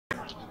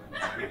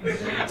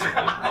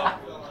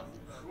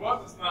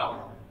What is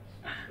now?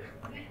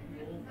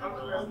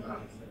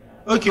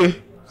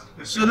 Okay,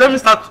 so let me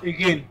start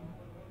again.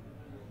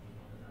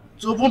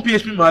 To open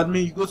PHP My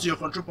Admin, you go to your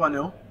control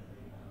panel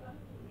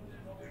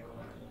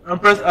and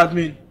press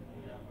admin.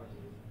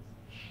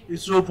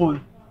 It's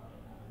open.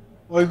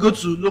 Or you go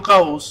to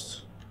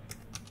localhost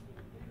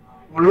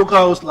or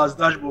localhost /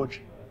 dashboard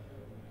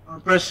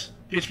and press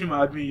PHP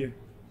My Admin here.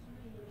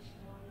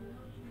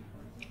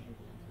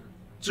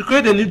 To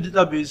create a new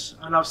database,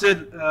 and I've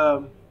said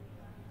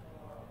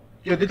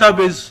your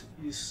database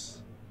is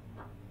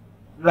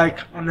like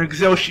an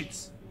Excel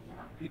sheet.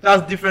 It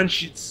has different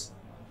sheets,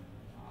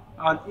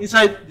 and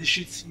inside the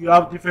sheets you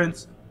have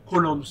different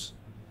columns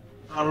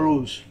and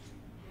rows.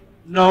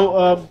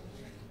 Now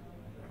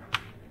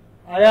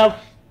I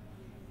have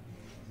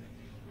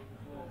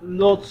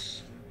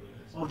lots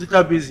of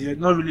database here,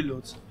 not really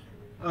lots.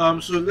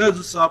 So let's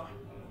do SAP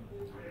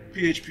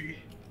PHP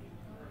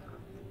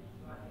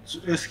to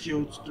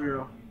SQL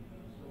tutorial.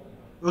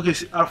 Okay,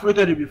 see, I've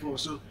created it before,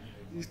 so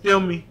you tell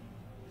me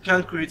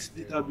can't create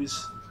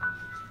database.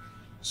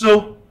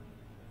 So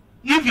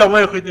if you have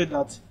already created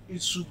that,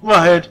 it should go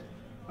ahead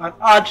and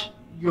add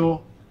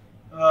your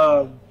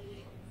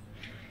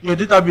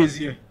database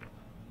here.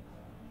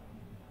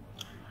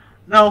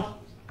 Now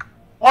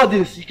all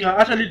this you can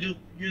actually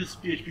use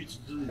PHP to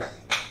do this.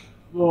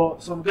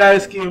 But some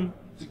guys came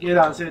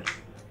together and said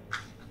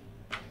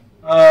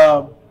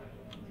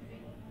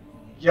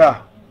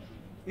yeah,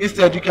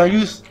 instead you can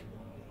use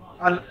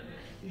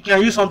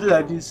something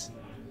like this.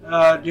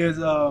 There's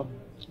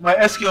my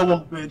SQL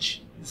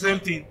workbench, the same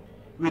thing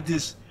with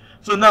this.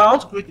 So now I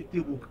want to create a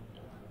table.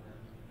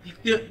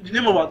 The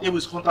name of our table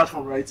is contact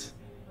form, right?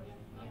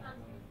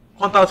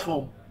 Contact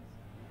form.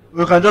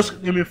 You can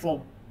just name it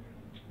form.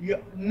 You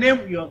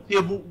name your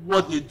table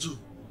what they do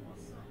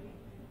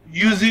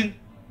using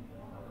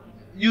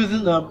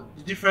the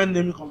different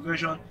naming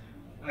convention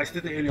I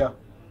stated earlier.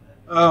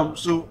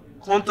 So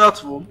contact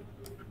form.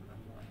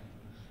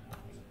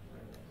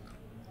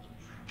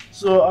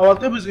 So our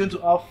table is going to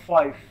have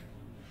 5.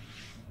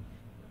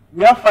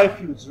 We have 5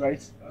 fields,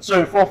 right?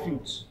 Sorry, 4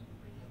 fields.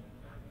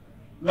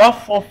 We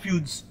have 4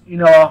 fields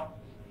in our.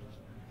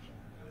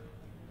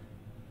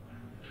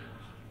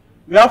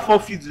 We have 4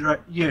 fields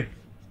right here.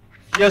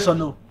 Yes or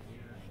no?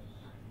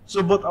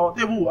 So, but our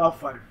table will have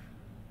 5,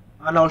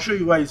 and I'll show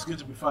you why it's going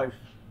to be 5.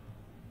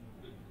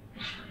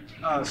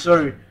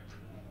 Sorry.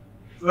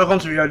 Welcome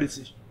to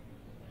reality.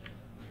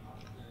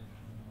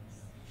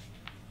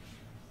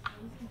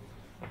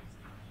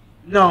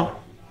 Now,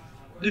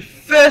 the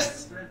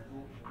first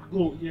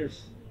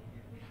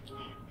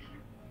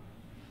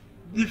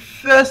the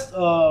first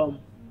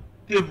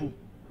table,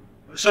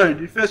 sorry,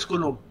 the first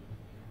column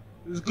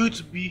is going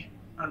to be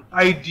an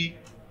ID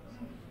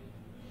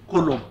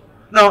column.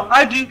 Now,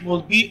 ID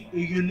must be a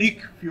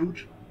unique field,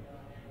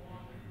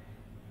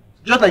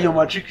 just like your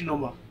matric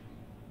number.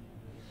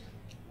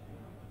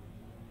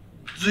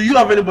 Do you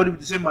have anybody with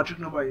the same matric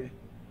number here?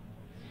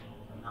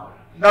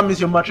 That means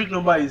your matric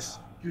number is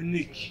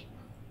unique.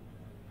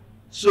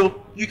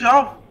 So you can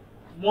have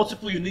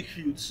multiple unique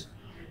fields,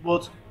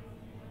 but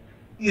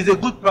it's a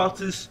good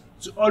practice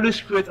to always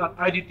create an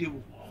ID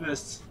table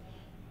first.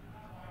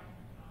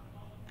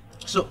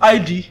 So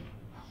ID,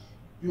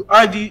 your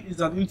ID is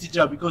an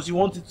integer because you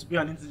want it to be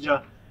an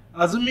integer.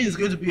 Assuming it's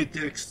going to be a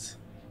text,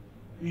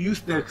 you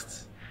use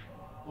text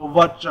or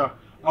varchar.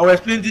 I will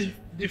explain these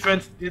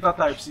different data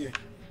types here.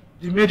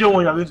 The major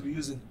one you are going to be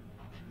using.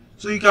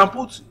 So you can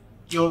put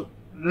your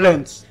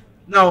length.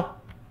 Now,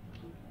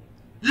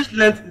 this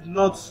length is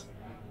not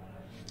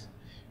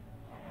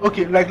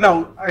okay. Like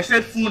now, I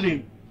said full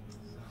name.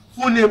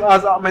 Full name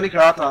has how many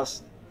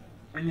characters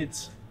in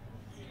it?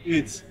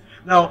 8.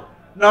 Now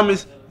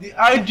means the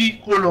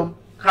ID column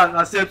can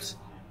accept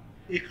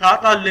a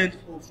character length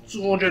of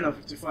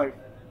 255.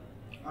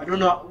 I don't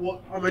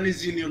know how many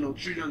zillion or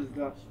trillion is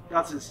that.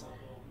 That is.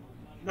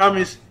 That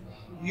means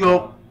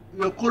your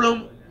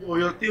column or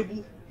your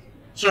table,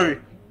 sorry,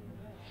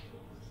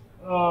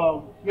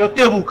 your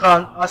table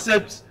can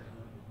accept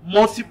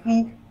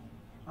multiple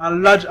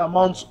and large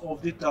amounts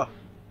of data.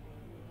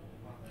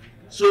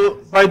 So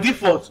by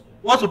default,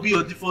 what will be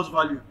your default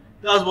value?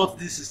 That's what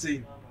this is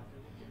saying.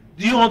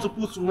 Do you want to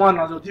put 1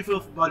 as your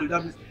default value?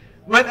 That means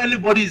when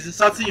anybody is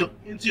inserting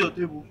into your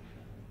table,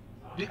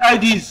 the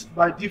ID is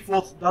by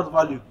default that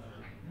value.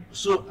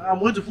 So I'm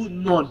going to put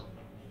none.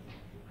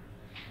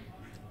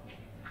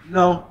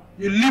 Now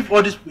you leave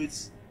all these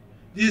plates,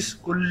 this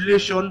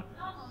correlation,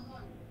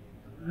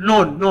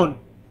 none,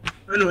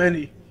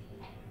 any.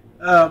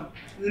 You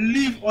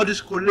leave all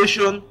these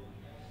correlation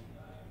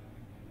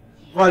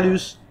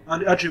values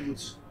and the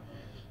attributes.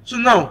 So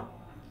now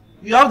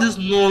you have this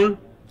null,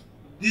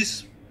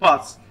 this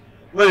part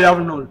where you have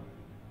null.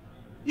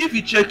 If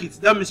you check it,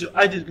 that means your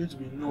ID is going to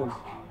be null.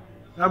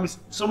 That means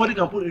somebody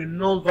can put a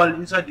null value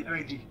inside the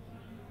ID.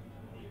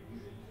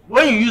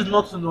 When you use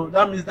not to null,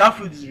 that means that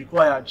field is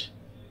required.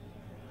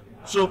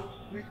 So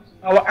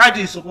our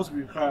ID is supposed to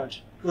be required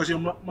because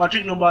your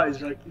matric number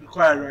is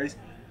required, right?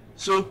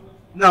 So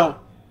Now,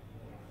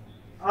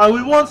 and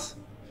we want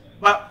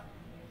but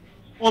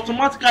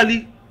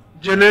automatically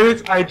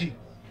generate ID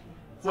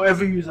for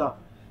every user,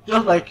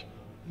 just like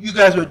you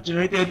guys were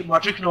generated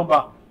matric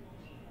number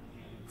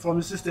from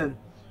the system.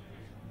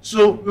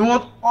 So we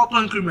want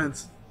auto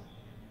increments.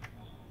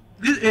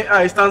 This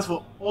AI stands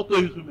for auto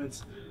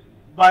increments.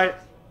 By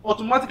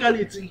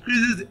automatically it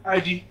increases the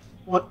ID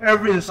on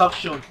every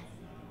instruction.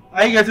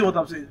 Are you getting what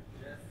I'm saying?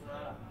 Yes,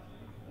 sir.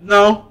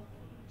 Now,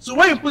 so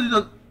when you put it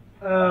on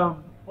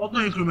auto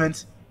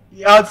increment,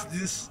 it adds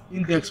this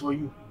index for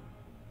you,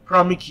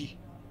 primary key.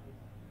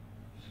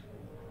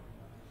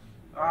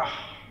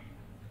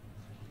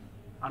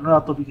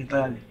 Another topic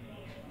entirely.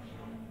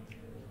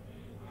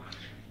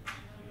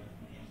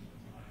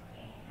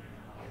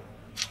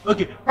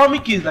 Okay, primary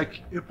key is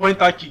like a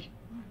pointer key.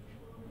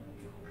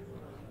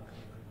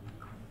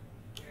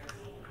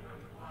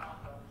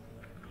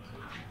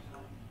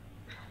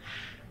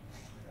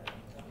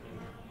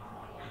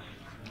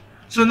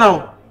 So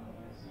now,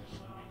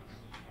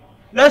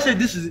 let's say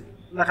this is,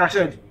 like I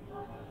said,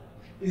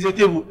 is a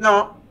table.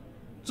 Now,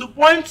 to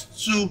point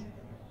to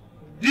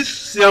this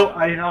cell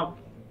I have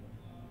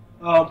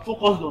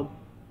focused on,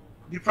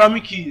 the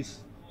primary key is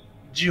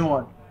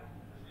G1.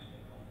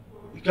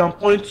 You can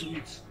point to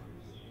it.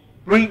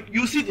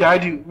 You see the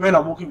ID when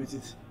I'm working with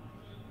it.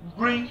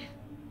 Bring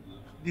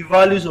the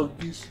values of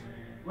this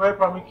where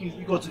primary key is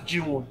equal to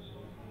G1.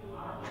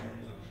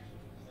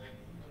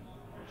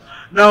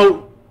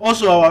 Now,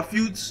 also our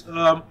fields,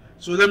 so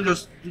let me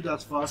just do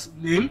that first.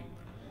 Name.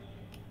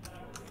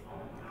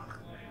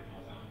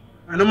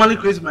 I normally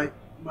create my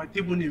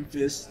table name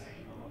first.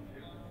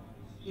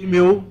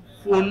 Email,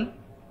 phone,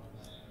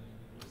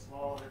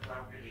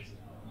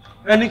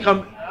 any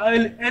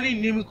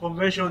naming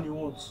convention you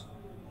want.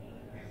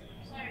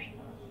 Sorry,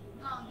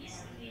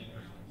 this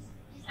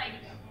ID.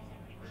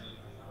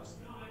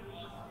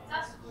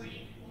 That's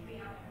already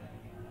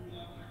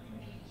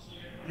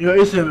Your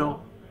HTML?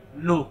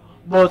 No.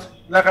 But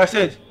like I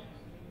said,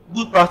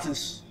 good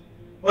practice.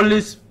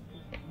 Always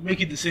make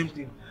it the same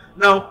thing.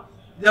 Now,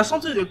 there is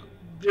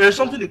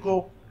something they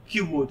call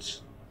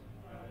keywords.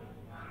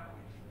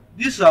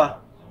 These are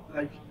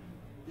like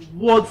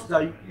words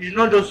that you should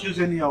not just use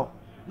anyhow.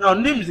 Now,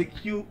 name is a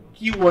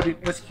keyword in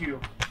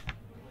SQL.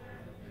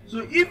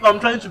 So if I'm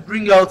trying to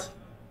bring out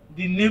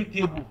the name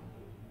table,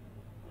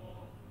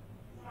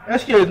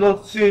 SQL is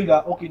not saying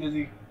that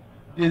okay,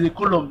 there's a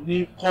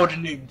column called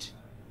named.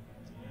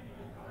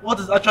 What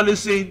is actually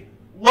saying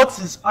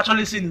is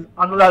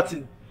another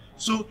thing.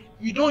 So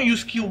you don't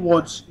use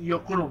keywords in your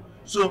column.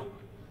 So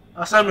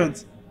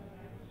assignment,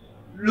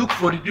 look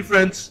for the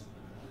different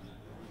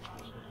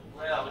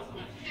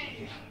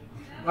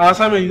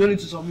assignment. You don't need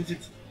to submit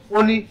it.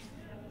 Only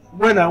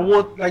when I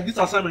want, like this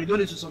assignment, you don't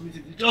need to submit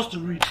it. It's just to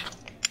read.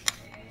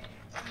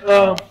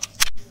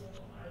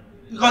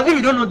 Because if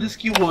you don't know these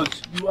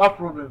keywords, you have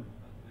problem.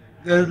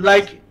 There's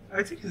like,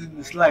 I think it's in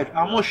the slide.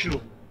 I'm not sure.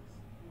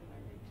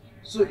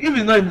 So if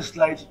it's not in the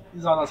slide,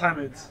 it's an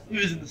assignment.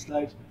 If it's in the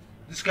slide,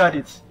 discard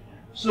it.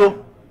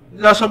 So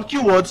there are some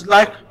keywords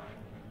like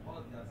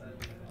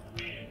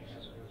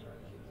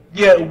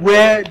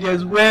where,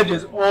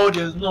 there's all,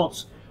 there's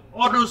not.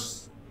 All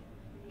those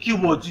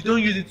keywords, you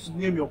don't use it to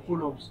name your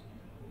columns.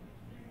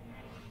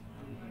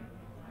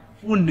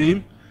 Full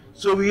name.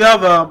 So we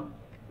have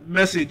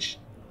message.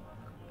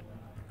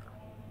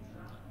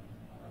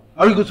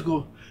 Are we good to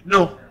go?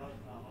 No.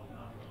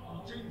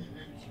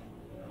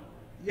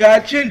 Yeah, I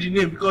changed the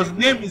name because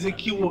name is a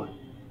keyword.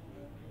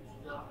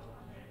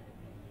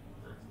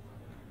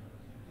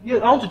 Yeah,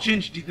 I want to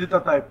change the data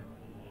type.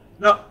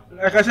 Now,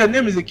 like I said,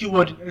 name is a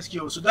keyword in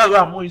SQL, so that's why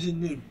I'm not using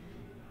name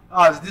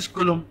as this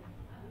column.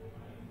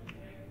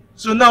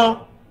 So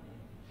now,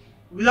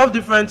 we have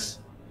different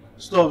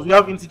stuff. We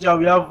have integer,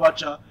 we have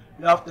varchar,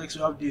 we have text,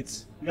 we have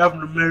dates, we have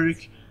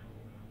numeric.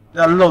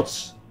 There are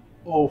lots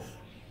of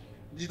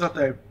data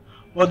type.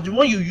 But the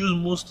one you use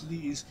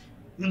mostly is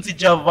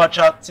integer,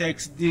 varchar,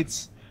 text,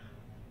 dates,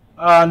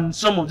 and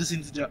some of this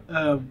integer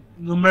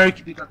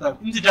numeric data type.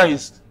 Integer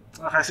is,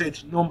 like I said,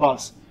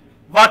 numbers.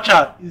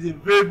 Varchar is a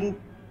variable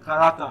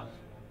character.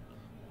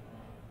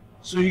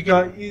 So you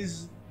can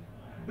is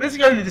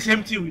basically the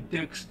same thing with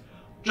text,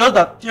 just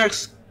that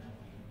text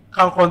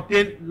can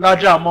contain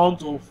larger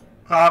amount of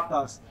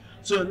characters.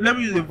 So let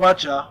me use a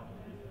varchar,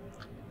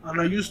 and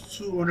I use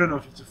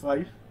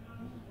 255.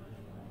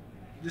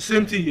 The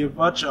same thing here,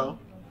 varchar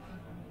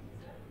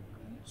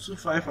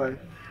 255,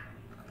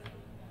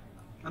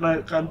 and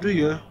I can do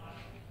here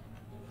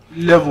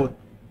 11.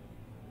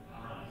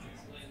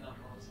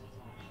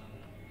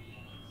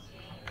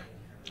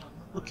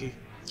 Okay,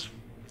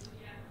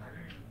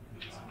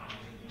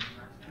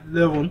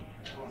 11.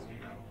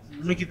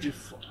 Make it a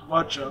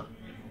varchar.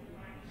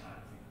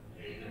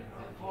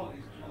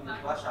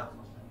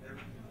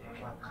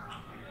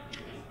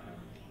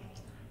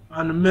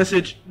 And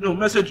message, no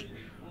message.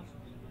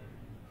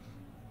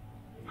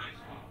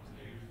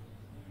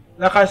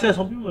 Like I said,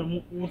 some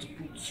people want to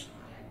put.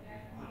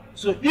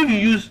 So if you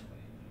use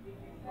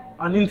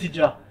an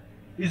integer,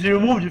 is you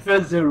remove the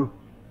first 0.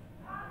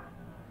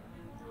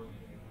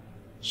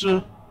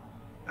 So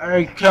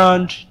I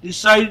can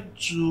decide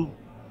to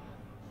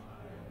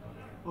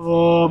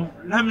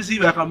let me see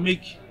if I can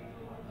make,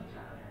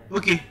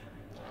 okay,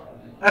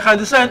 I can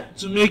decide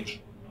to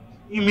make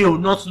email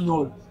not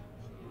null.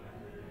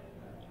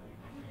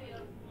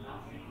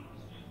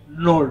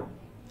 Null.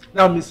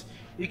 That means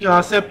you can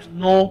accept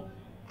null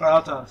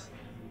characters.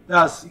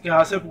 That's, you can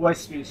accept white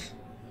space.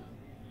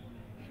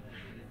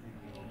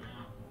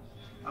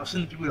 I've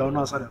seen people that will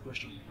not answer that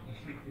question.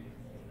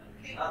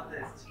 That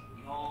test,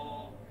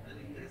 no,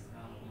 any test no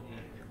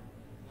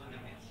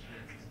limit.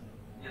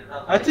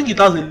 Yeah, I think it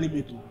has a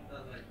limit too.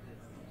 that's like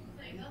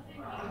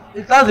test.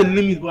 It has a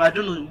limit, but I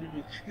don't know the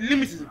limit. The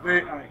limit is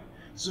very high.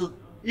 So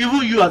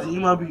even you as a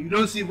human being, you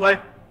don't see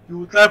why you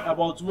will type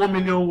about 1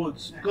 million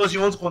words because you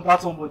want to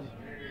contact somebody.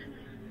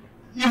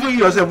 Even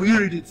you yourself, will you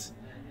read it?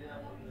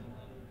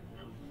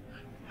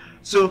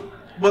 So,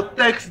 but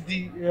text,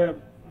 the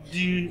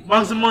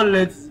maximum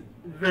length is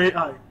very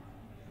high.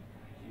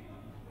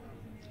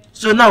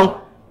 So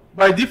now,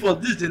 by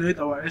default, this generates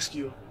our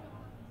SQL.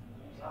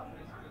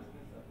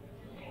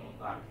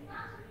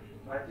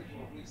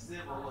 We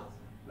save or what?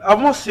 I've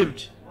not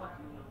saved.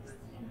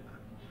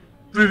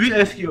 Preview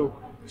SQL.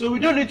 So we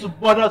don't need to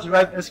bother to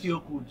write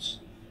SQL codes.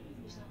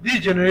 This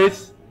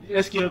generates the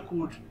SQL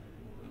code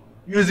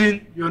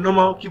using your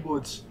normal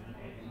keyboards,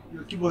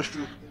 your keyboard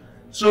stroke.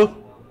 So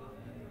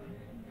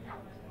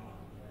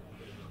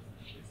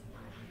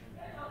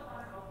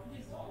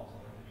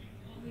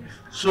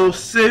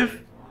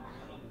save.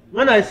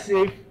 When I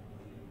save,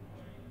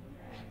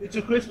 it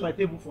will create my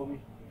table for me.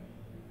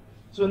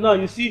 So now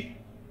you see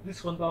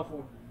this contact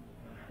form.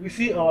 We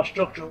see our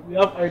structure. We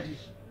have ID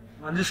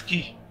and this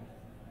key.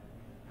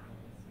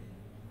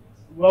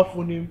 We have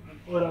full name and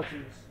other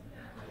things.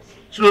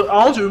 So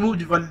I want to remove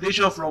the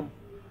validation from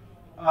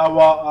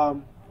our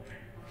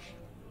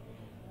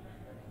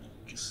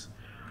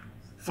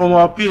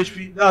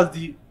PHP. That's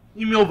the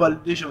email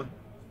validation.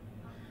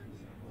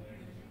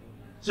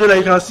 So that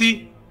you can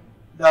see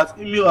that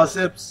email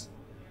accepts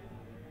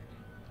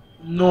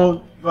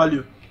no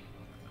value.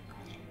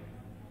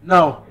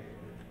 Now,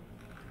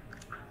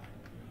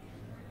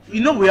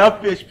 you know we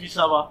have PHP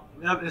server,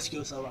 we have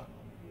SQL server.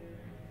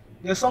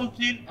 There's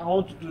something I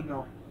want to do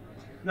now.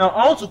 Now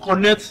I want to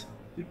connect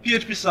the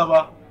PHP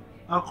server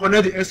and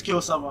connect the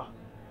SQL server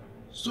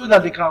so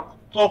that they can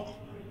talk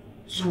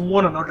to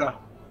one another.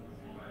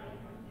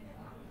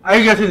 Are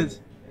you getting it?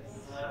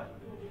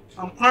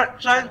 I'm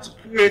trying to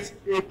create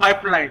a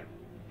pipeline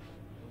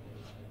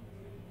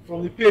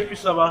from the PHP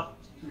server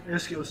to the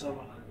SQL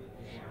server.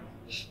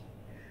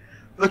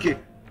 Okay,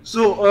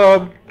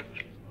 so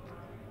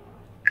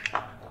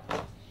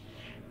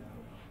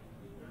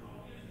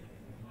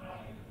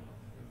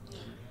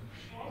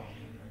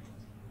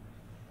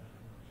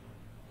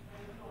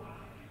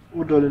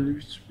hold on a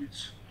little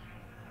bit.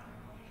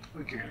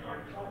 Okay.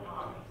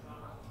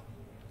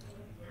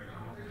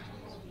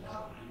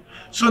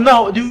 So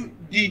now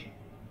the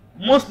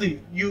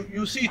mostly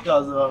you see it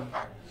as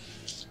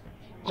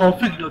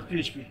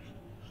config.php.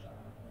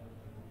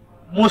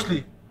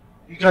 Mostly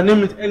you can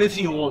name it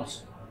anything you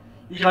want.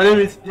 You can name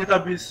it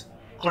database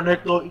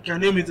connector, you can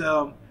name it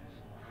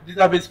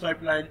database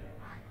pipeline,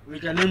 or you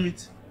can name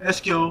it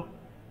SQL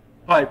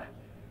pipe.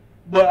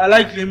 But I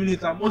like naming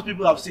it, and most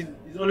people have seen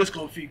it's always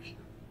config.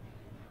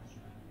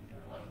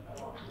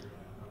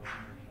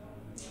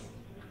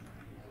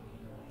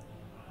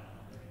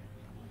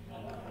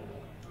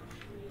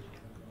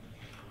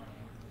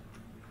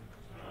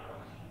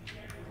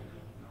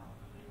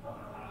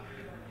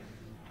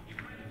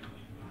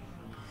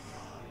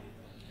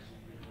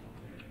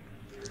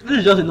 This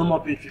is just a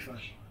normal PHP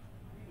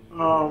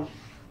file.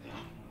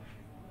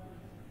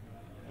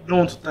 Don't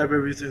want to type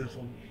everything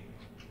from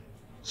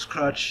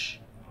scratch.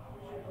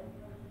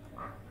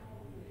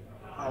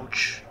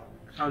 Ouch!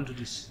 Can't do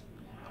this.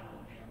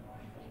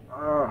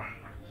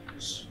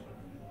 Yes.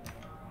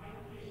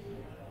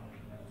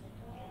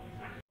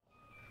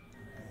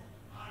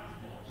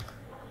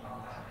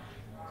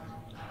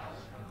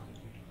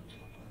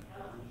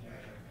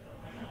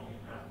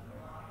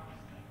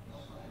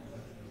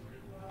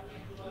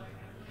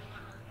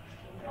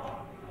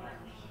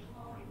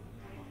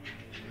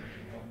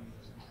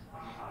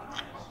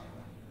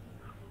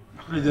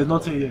 There's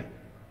nothing here.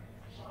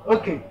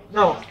 Okay,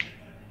 now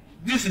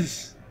this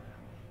is,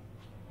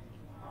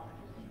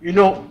 you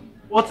know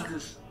what is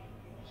this?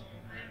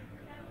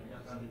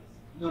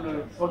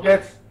 No,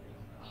 forget.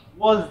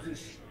 What is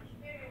this?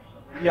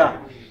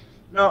 Yeah.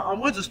 Now I'm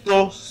going to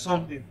store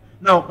something.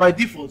 Now by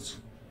default,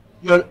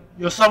 your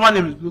server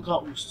name is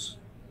localhost.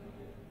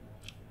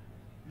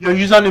 Your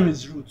username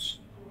is root.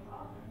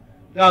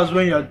 That's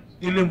when you're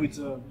dealing with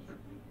your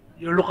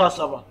local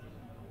server.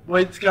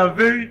 But it can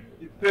vary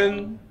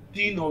depending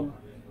on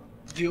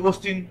the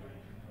hosting.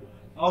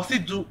 I'll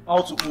still do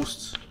how to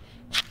host.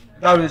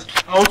 That is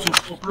how to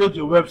upload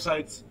your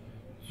website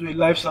to a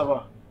live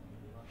server.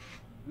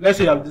 Let's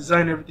say I've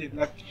designed everything.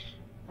 Like,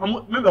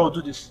 maybe I'll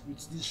do this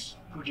with this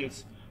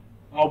project.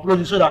 I'll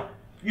upload it so that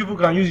people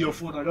can use your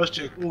phone and just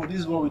check. Oh, this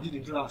is what we did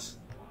in class.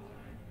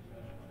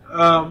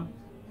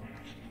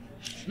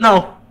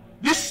 Now,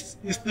 this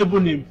is table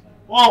name.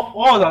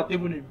 All that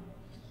table name.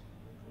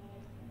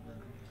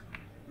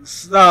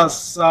 That's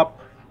SAP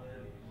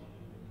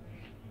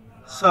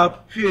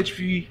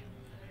PHP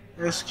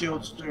SQL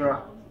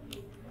tutorial.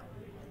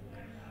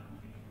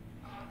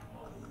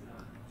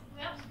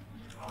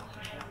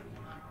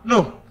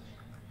 No,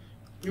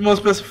 you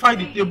must specify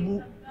the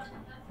table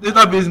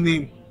database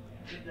name.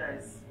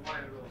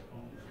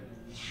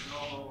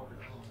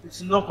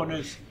 It's not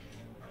connect.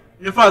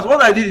 In fact,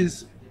 what I did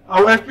is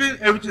I will explain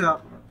everything at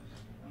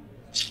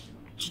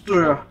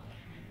tutorial.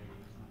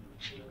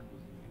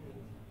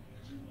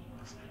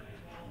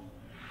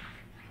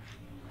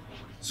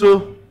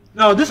 So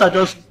now these are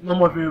just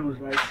normal variables,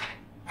 right?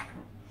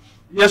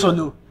 Yes or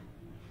no?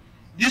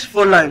 These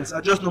 4 lines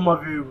are just normal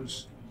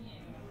variables,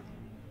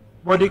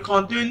 but they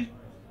contain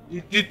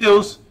the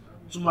details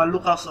to my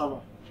local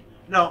server.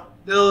 Now,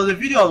 there was a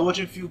video I was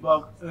watching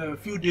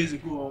few days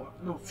ago, or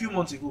no, few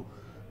months ago,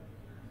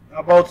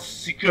 about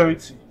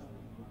security.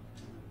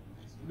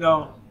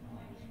 Now,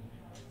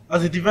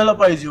 as a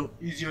developer, is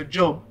your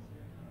job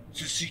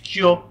to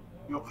secure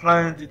your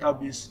client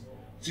database,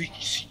 to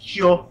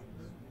secure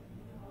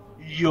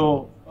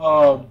your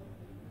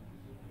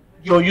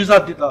user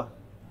data.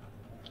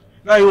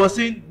 Now, he was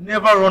saying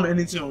never run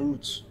anything on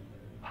root.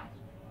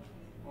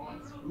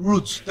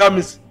 Root, that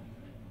means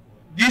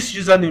this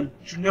username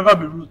should never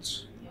be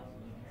root.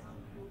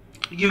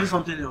 He gave you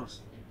something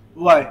else.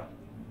 Why?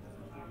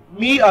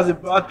 Me as a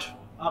bad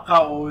hacker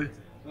or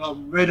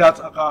red hat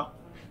hacker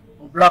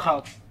or black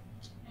hat.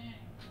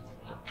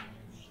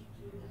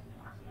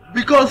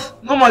 Because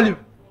normally,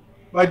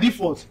 by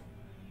default,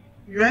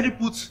 you already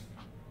put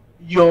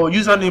your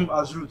username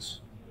as root.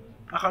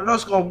 I can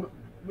just come,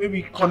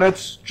 maybe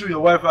connect through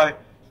your Wi-Fi,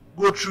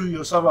 go through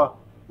your server.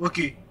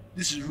 Okay,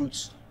 this is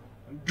root.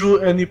 Do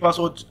any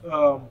password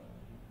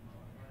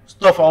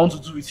stuff I want to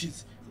do with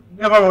it.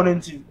 Never run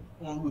anything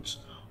on root.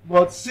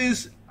 But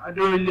since I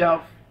don't really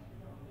have,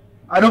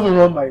 I don't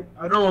run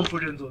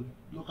projects on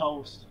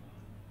localhost.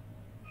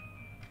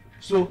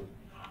 So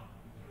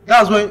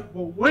that's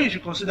when you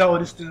should consider all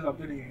these things I'm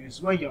telling you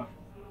is when you're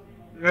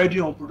already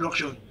on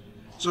production.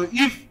 So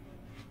if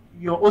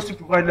your hosting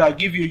provider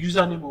give you a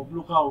username of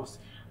localhost,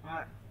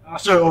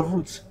 of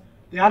root,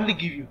 they hardly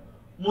give you.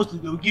 Mostly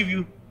they will give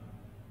you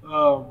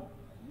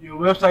your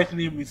website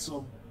name with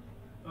some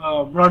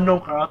random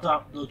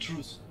character, the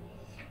truth.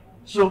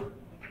 So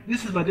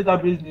this is my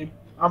database name,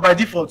 and by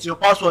default your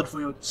password for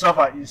your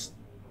server is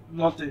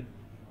nothing.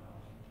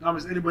 That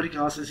means anybody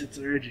can access it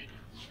already.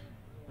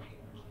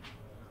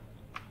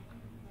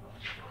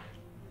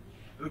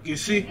 Okay,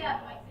 see,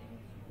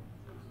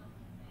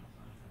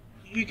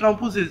 you can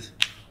put it.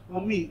 For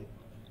me,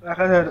 like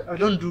I said, I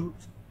don't do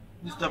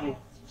this type of.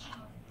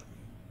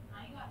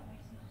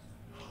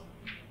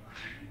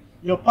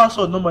 Your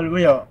password normally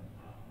when you're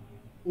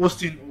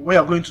hosting, when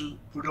you're going to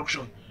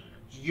production,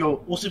 your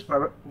hosting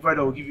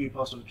provider will give you a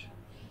password.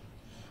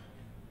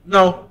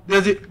 Now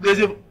there's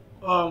a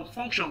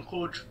function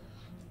called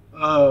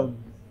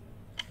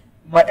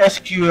my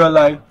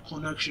SQLi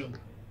connection.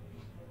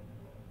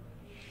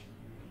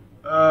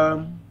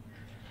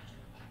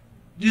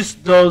 This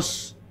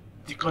does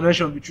the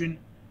connection between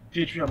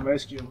PHP and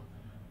MySQL,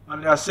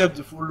 and they accept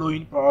the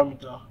following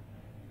parameter.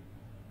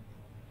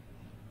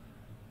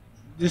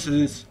 This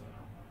is it: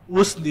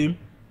 host name,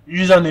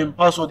 username,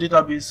 password,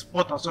 database,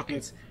 port and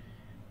socket.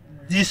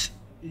 This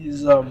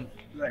is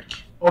like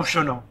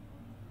optional.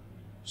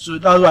 So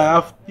that's why I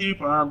have 3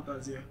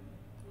 parameters here.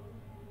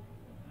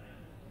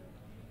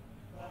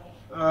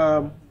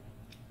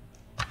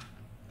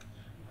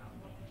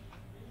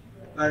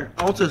 Like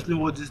I want to explain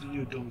what this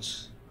new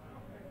does.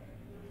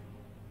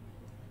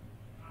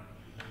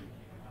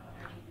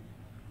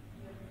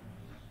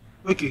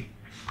 Okay,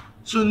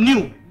 so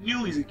new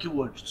is a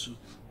keyword too.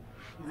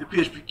 It's a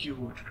PHP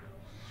keyword.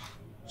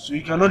 So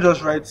you cannot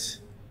just write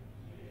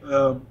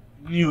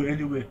new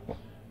anywhere.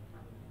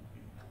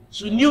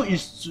 So new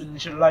is to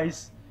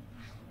initialize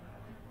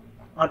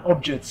an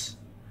object.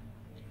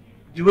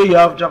 The way you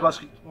have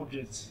JavaScript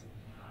objects.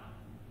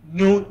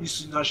 New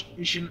is to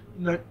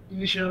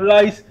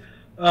initialize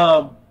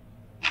a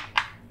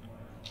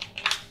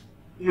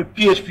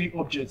PHP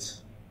object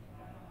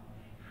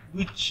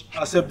which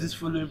accepts these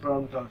following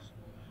parameters.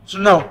 So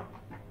now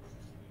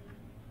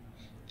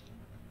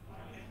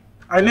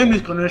I name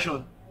this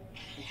connection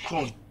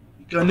con.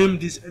 You can name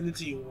this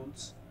anything you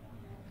want.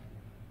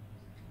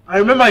 I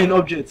remember in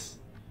objects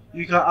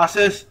you can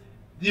access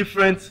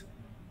different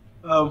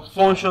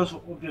functions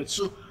for objects.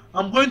 So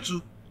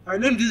I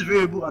named this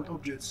variable an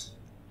object.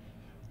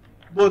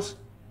 But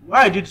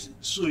why I did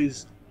so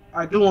is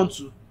I don't want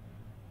to,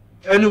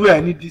 anywhere I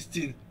need this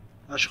thing,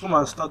 I should come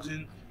and start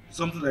doing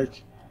something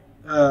like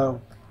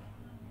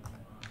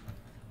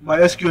my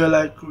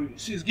SQLi query.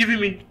 See, it's giving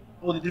me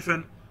all the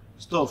different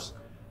stuffs.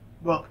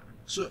 But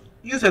so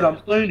instead I'm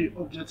storing the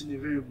object in a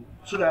variable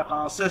so that I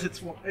can access it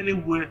from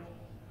anywhere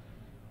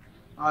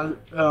and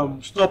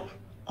stop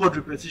code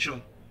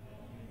repetition.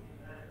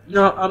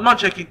 Now I'm not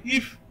checking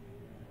if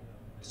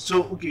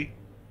so. Okay,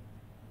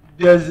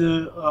 there's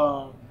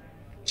a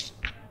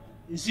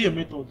you see a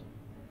method.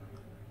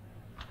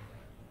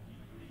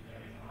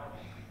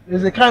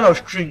 There's a kind of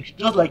string,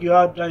 just like you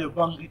had your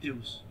bank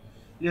details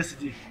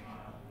yesterday.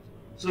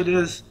 So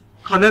there's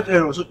connect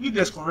error. So if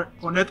there's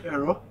connect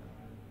error,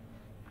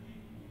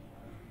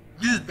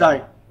 this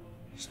die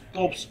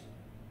stops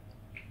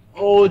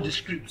all the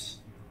scripts.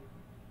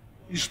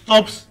 It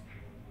stops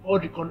all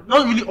the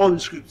not really all the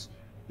scripts.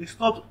 It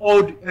stops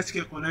all the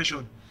SQL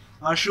connection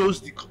and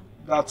shows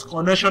that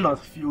connection has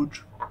failed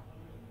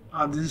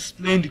and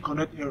displaying the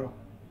connect error.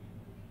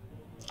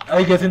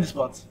 Are you getting this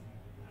part?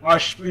 I'll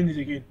explain it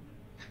again.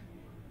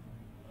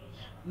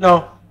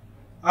 Now,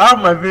 I have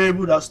my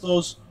variable that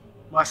stores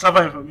my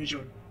server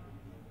information.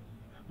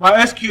 My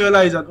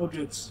SQLi is an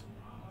object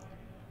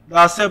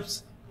that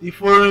accepts the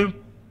following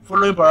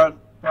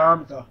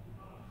parameter,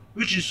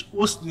 which is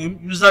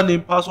hostname,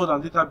 username, password,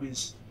 and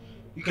database.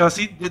 You can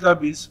see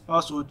database,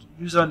 password,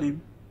 username,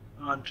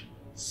 and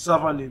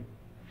server name,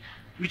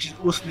 which is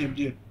hostname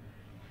there.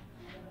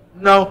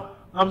 Now,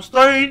 I'm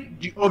storing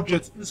the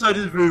object inside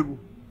this variable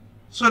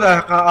so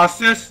that I can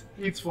access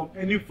it from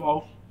any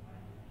file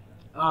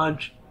and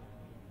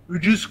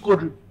reduce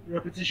code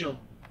repetition.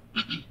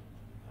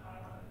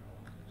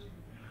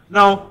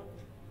 Now,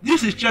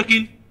 this is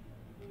checking,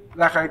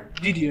 like I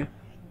did here,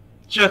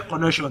 check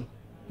connection.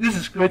 This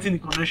is creating the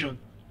connection.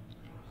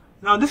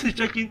 Now, this is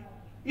checking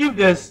if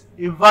there's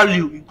a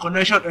value in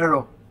connection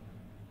error.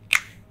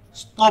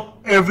 Stop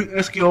every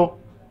SQL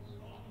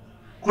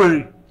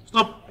query.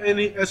 Stop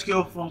any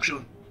SQL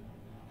function.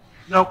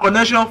 Now,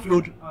 connection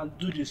failed, and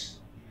do this.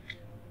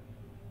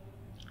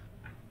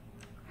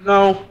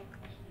 Now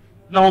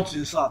to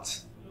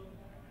insert.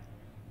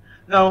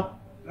 Now,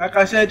 like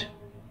I said,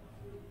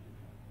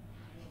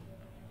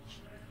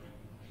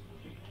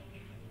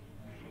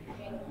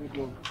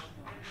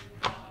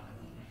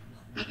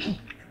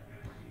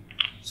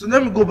 so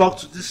let me go back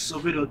to this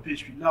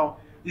survey.php. Now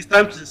it's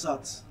time to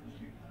insert.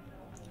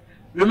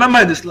 Remember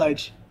in the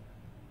slide,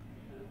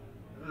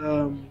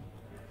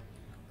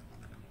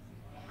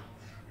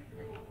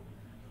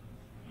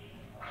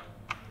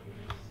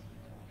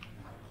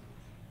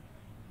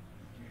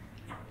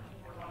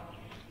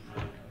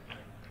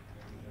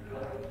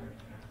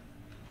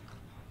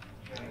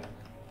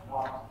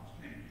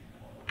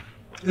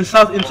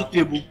 insert into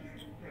table.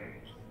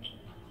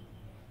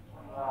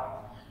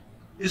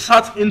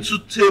 Insert into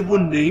table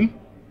name,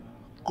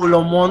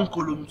 column 1,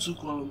 column 2,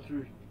 column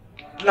 3.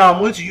 Now I'm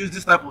going to use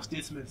this type of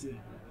statement here.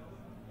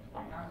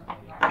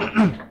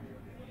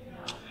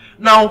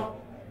 Now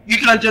you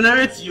can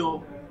generate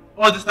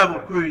all this type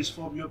of queries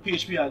from your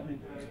PHP admin.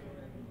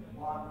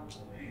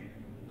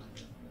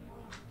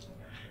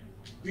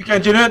 You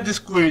can generate these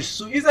queries.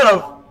 So instead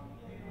of,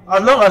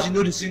 as long as you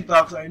know the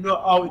syntax and you know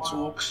how it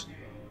works,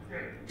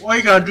 what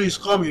you can do is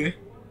come here,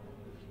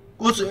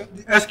 go to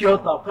the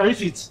SQL tab. Can you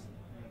see it?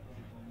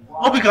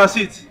 Hope you can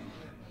see it.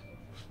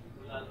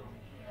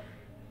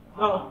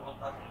 Now,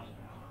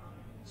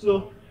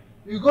 so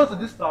you go to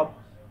this tab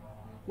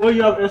where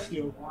you have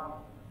SQL.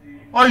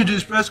 All you do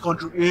is press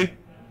Ctrl A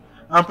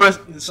and press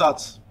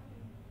insert.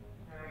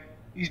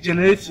 It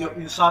generates your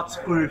insert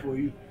query for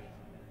you.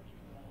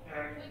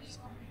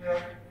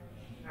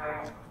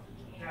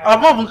 I've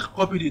not even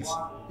copied it.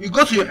 You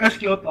go to your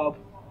SQL tab.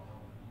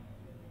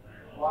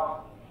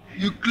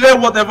 You clear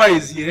whatever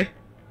is here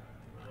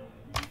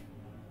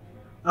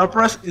and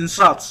press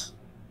insert.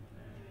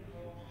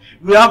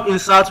 We have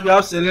insert, we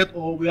have select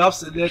all, we have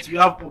select, we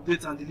have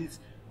update and delete,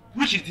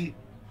 which is the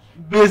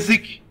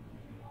basic,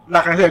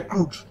 like I said,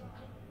 crude.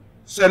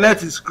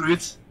 Select is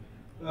create,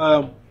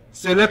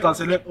 select and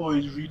select all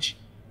is read,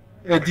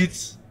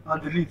 edit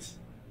and delete.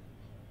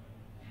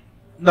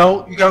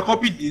 Now you can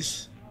copy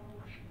this.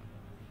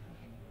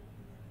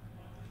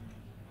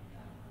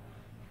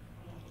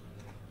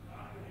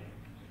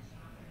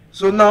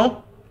 So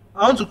now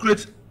I want to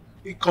create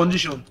a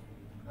condition.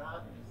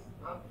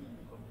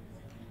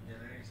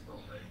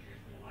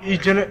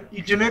 It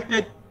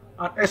generated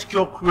an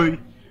SQL query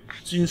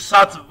to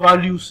insert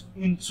values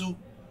into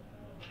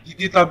the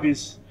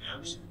database.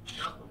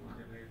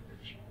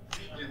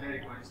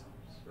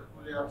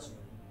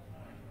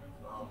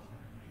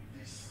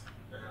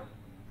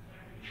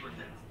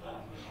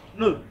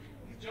 No.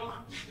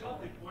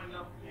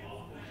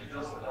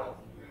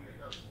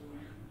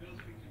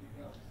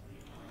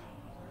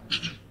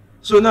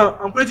 So now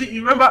I'm creating.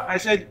 Remember, I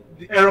said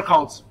the error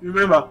count.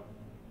 Remember.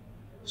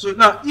 So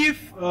now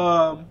if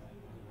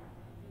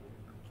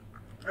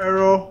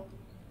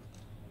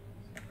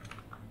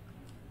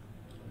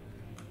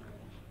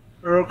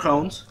error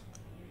count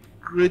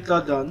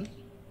greater than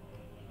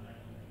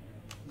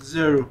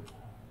 0,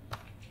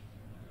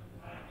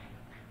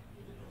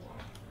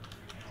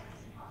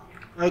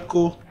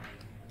 echo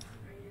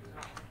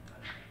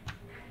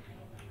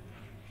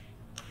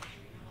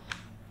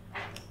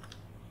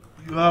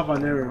you have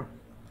an error.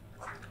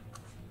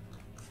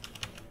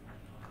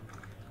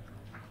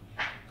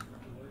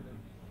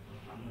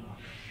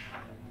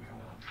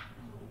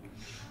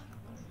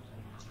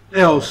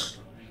 Else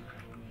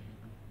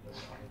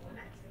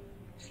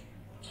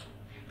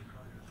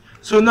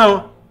So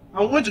now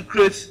I'm going to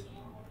create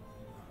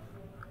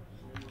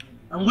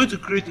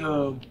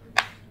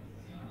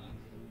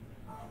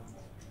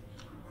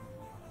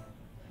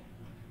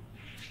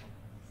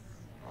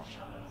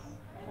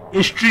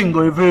a string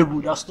or a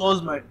variable that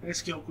stores my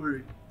SQL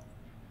query.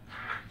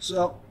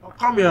 So I'll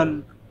come here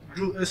and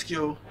do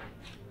SQL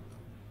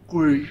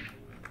query.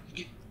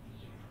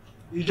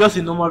 It's just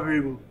a normal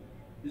variable.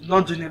 It's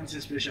not doing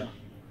anything special.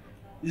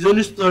 It's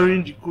only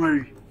storing the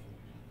query,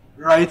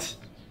 right?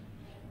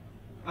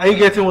 Are you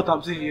getting what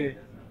I'm saying here?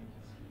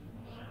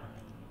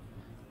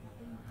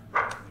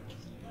 I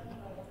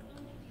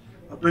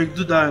beg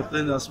do that and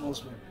play that small.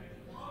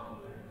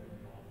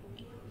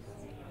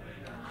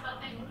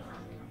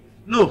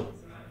 No.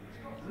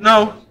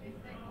 Now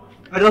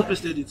I just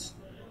pasted it.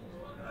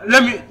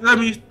 Let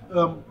me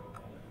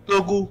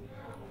toggle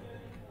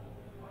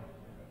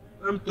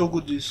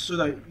this so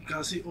that you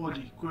can see all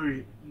the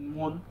query in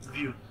one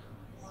view.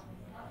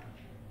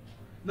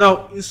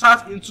 Now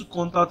insert into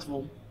contact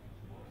form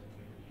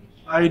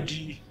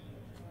ID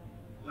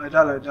like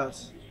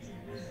that.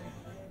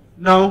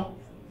 Now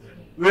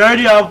we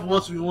already have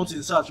what we want to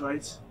insert,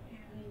 right?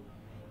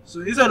 So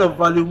instead of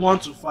value 1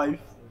 to 5,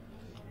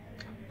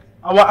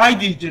 our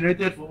ID is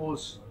generated for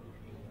us.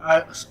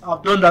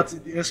 I've done that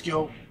in the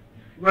SQL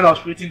when I was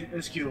creating the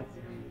SQL.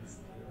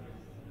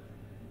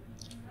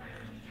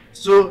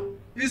 So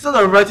instead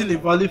of writing a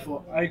value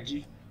for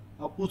ID,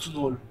 I'll put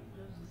null,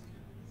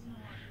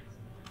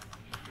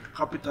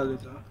 capital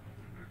letter.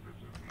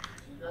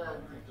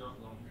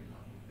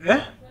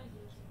 That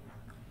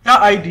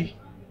ID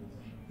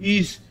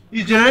is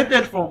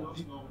generated from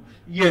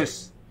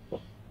yes.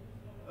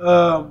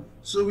 So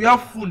we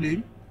have full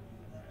name.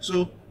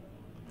 So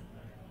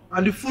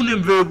and the full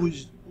name variable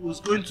is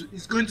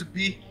going to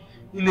be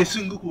in a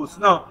single quote.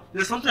 Now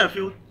there's something I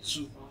failed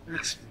to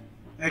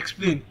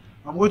explain.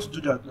 I'm going to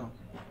do that now.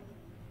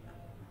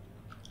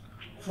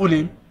 Full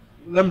name.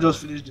 Let me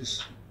just finish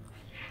this.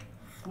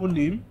 Full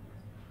name.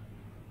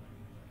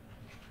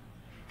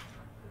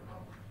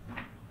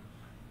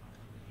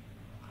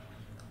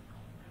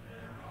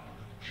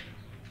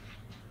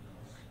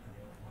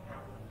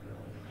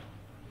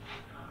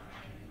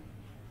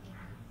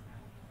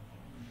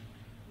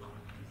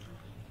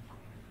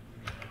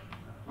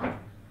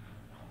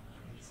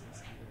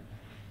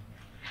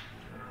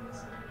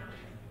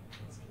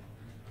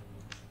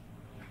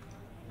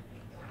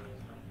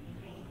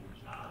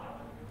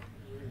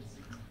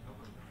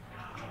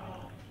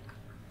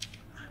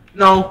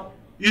 Now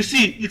you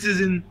see it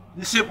is in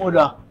the same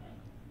order.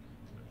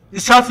 It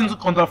starts into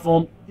contact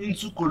form,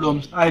 into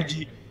columns,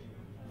 ID,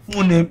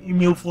 full name,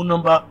 email, phone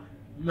number,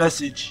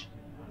 message,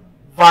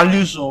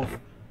 values of.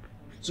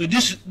 So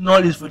this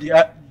null is for the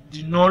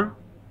null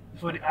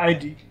for the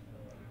ID,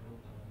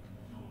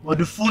 but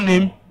the full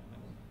name.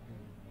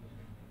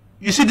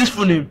 You see this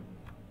full name.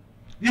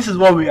 This is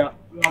what we have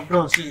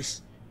done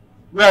since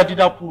where I did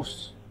that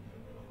post.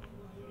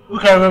 Who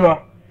can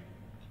remember?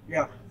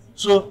 Yeah.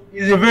 So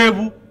it's a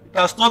variable. It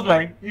has stored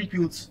my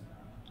input.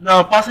 Now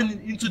I'm passing it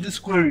into this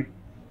query.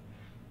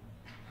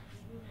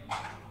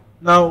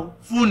 Now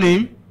full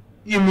name,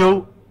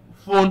 email,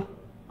 phone,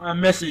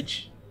 and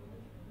message.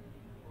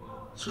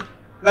 So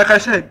like I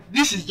said,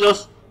 this is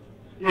just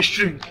a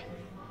string.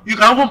 You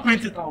can even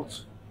print it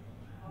out,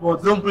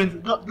 but don't go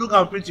and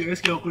print your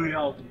SQL query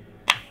out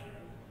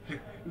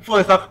before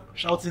you start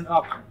shouting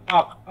arc.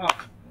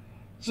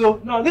 So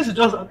now this is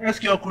just an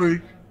SQL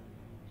query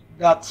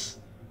that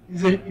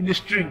is in a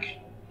string.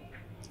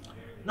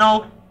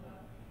 Now,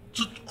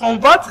 to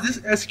convert this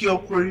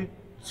SQL query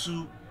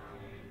to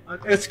an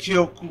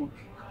SQL code,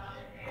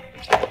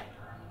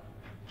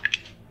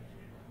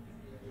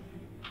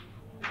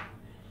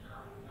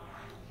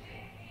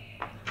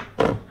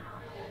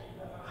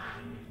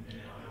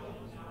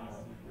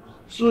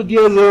 so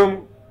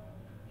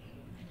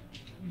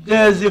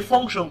there's a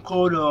function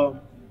called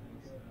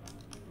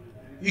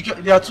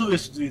there are two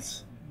ways to do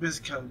it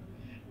basically.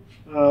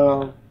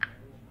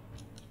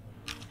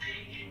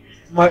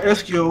 My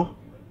SQL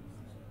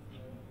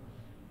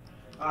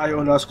I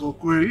underscore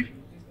query,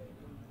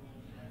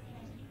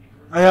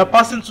 and you're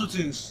passing two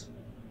things: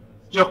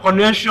 your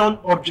connection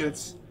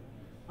objects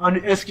and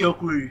the SQL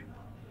query.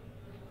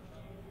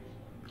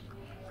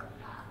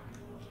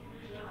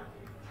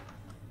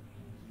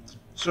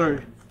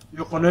 Sorry,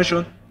 your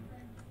connection.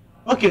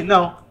 Okay,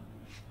 now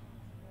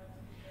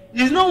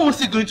it's not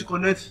only going to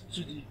connect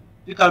to the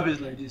database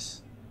like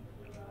this,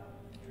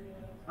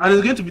 and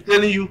it's going to be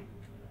telling you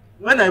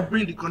when I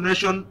bring the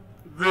connection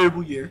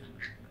variable here,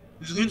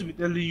 it's going to be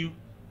telling you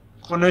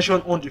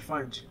connection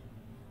undefined.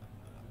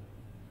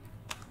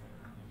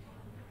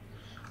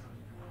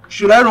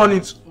 Should I run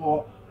it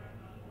or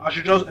I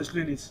should just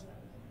explain it?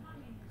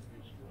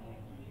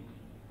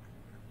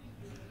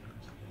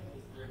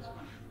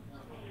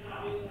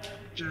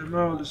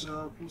 Jeremiah, let's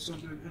put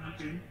something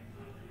anything.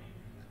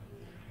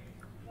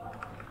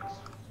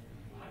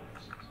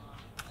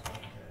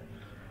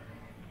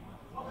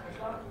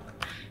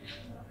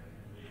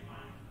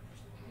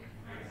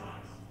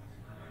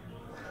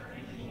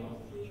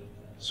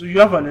 So you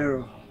have an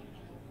error.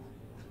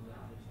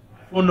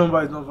 phone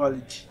number is not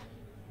valid.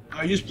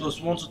 I used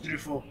plus 1, 2, 3,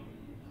 4,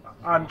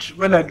 and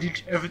when I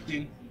did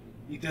everything,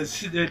 it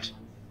exceeded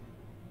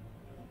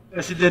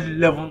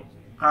 11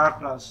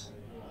 characters.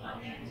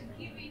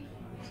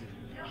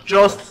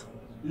 Just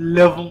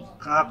 11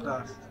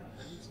 characters.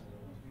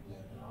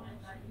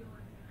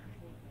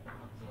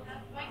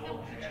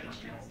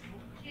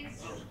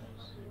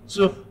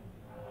 So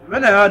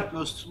when I add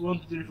plus 1,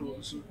 2, 3, 4,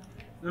 so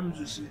let me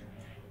just see.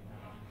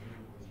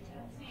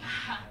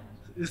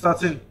 It's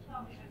 13.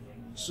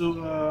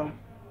 So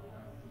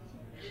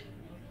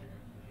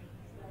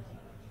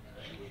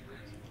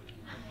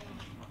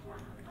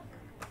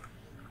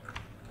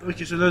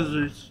okay, so let's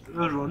do it.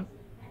 Let's run.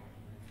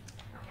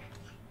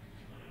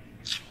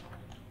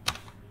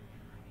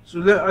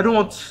 So I don't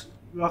want.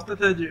 We have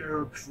started the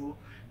error before.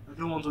 I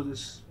don't want all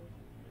this.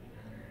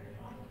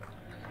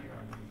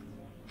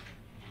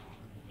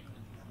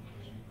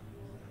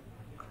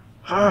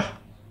 Ah.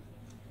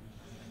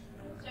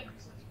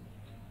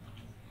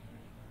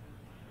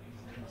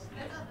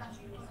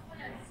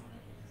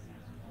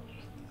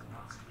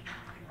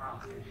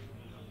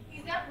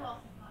 Is that wrong?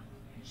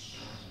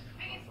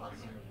 Make it false.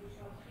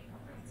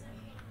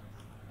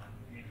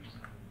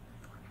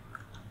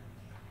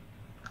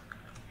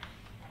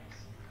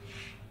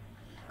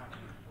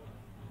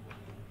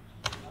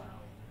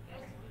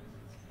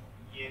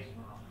 Yes.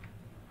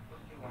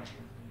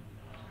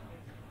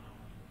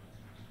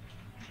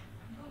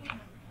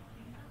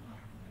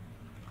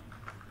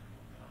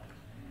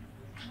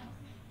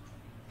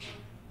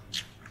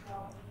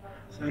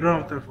 So I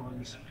don't have time for all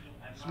this.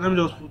 So let me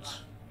just put.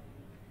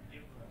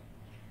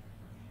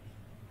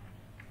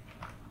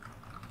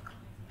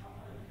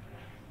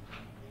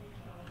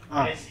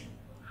 Ah. Gracie.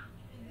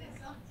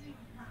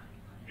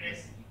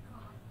 Gracie.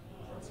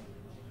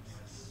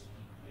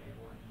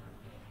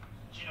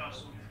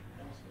 Chinonso.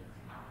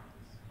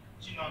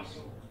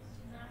 Chinonso.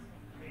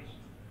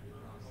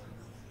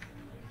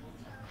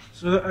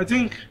 So I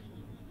think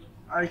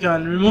I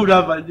can remove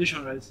that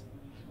validation, right?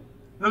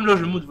 Let me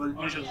just remove the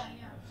validation. I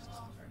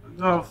don't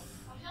have.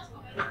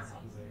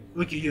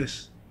 Okay,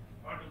 yes.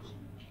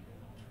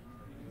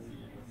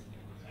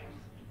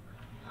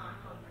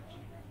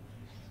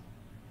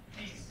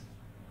 Peace.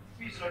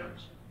 Peace, sorry.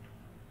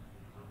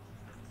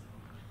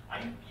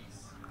 Are you peace?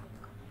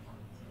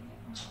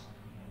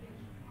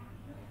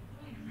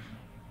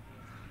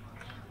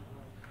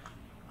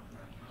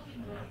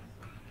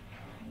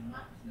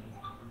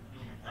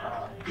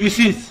 You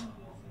see it?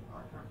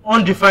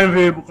 Undefined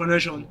variable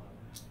connection.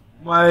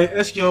 My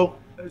SQL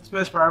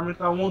express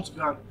parameter wants to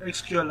be an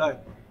SQLite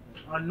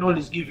and null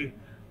is given.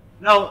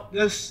 Now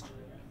there's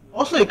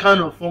also a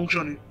kind of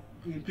function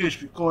in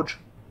PHP called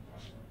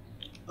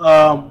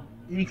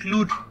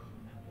include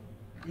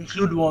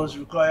ones,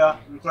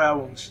 require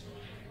ones.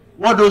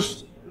 What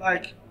those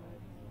like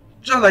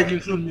just like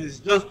include means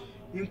just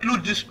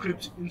include this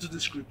script into the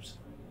script.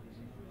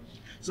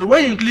 So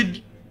when you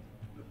include,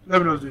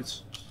 let me just do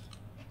it.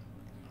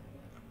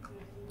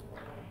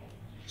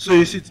 So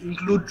you see it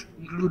include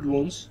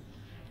ones.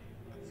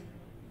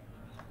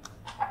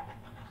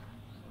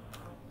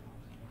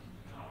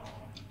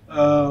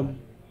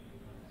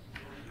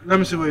 Let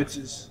me see where it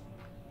is.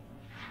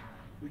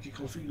 We can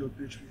configure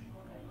PHP.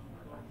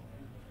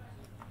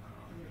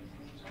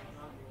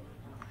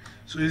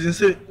 So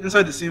it's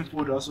inside the same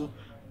folder. So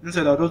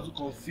inside I'll just do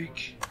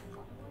config.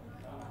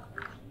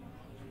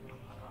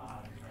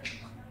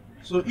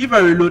 So if I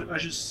reload, I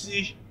should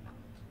see.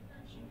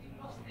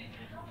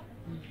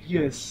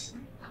 Yes.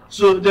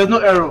 So there's no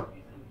error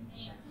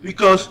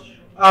because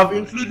I've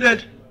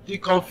included the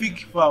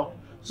config file.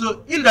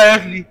 So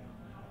indirectly,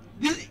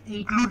 this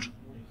include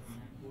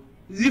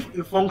is if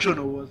a function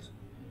or what?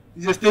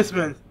 Is a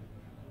statement.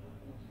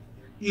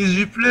 Is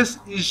replaced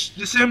is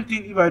the same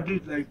thing if I do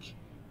it like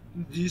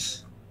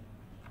this.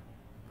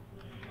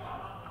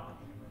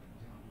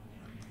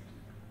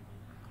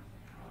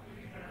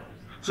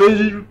 So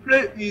is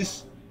replace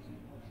is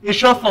a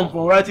short form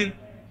for writing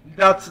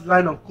that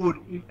line of code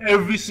in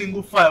every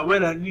single file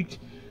when I need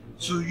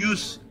to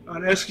use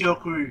an SQL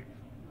query.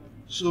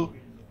 So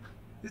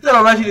instead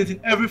of writing it in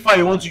every file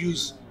you want to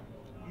use,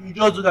 you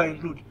just do that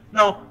include.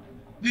 Now,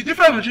 the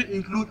difference between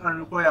include and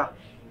require.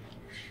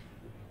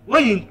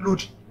 When you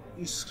include,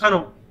 it's kind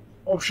of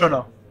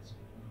optional,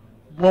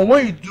 but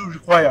when you do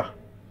require,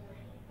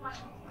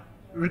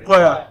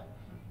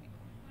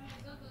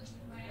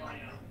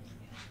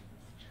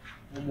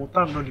 one more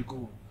time, not the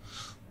go.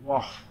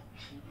 Wow.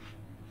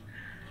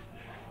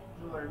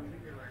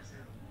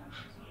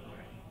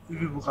 You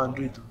people can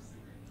do it.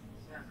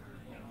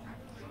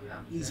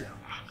 Easy.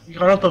 You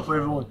cannot talk for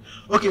everyone.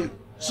 Okay,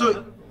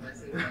 so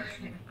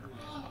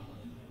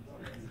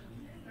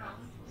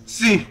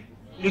see,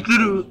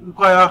 include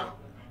require,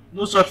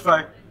 no such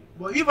file.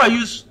 But if I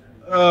use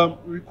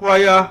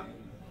require,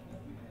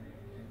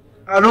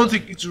 I don't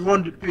think it will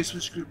run the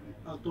PHP script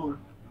at all.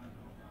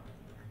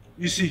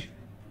 You see,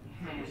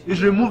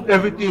 it's removed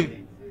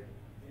everything.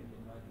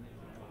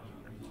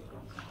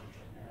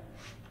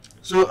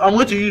 So I'm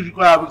going to use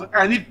require because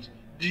I need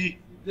the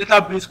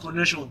database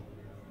connection.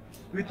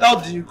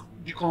 without the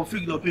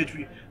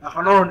config.php, I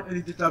cannot run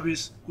any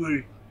database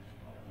query.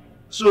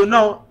 So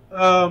now,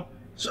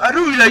 so I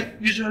don't really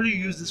usually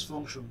use this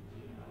function.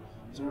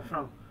 To be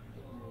frank,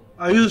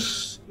 I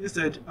use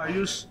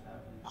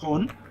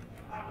con.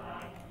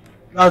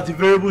 That's the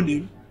variable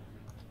name,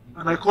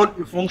 and I call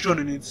a function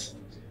in it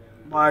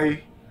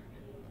my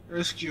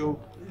SQL.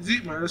 Is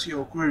it my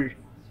SQL query?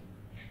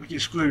 Okay,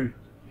 it's query.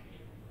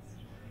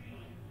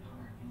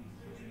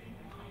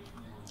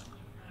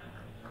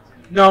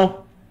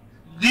 Now,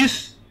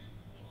 this.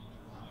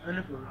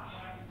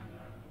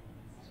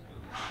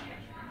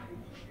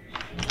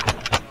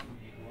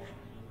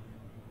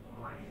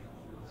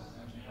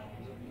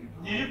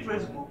 Did you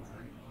press go?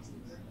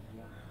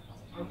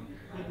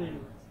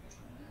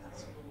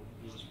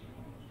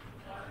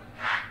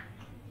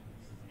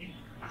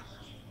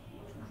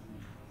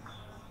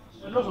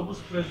 You're not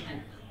supposed to press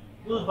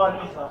go. Those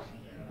values are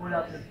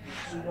important,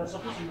 so you're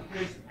supposed to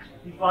replace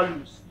the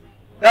values.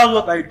 That's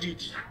what I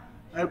did.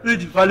 I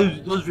replaced the values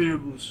with those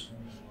variables.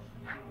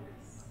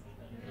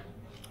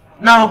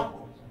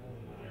 Now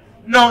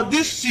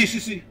this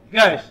see,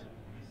 guys.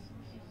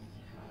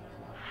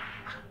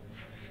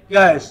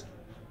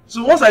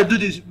 So once I do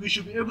this, we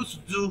should be able to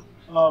do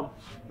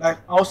like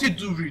I'll still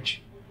do read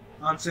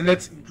and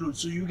select include.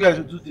 So you guys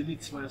will do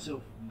delete for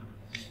yourself.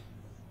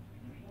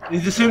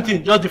 It's the same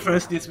thing, just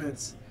different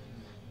statements.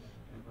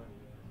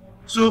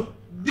 So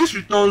this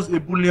returns a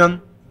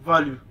Boolean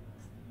value.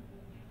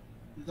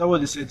 Is that what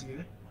they said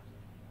here?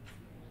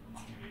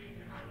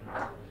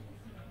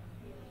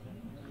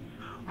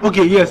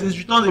 Okay, yes, it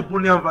returns a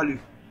Boolean value.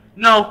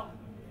 Now,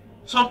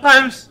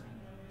 sometimes,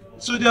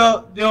 so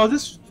there was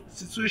this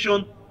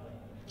situation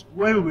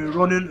when we were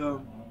running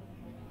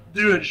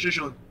during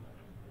registration.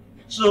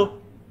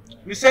 So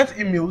we sent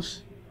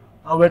emails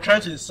and we're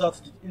trying to insert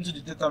it into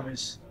the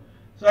database.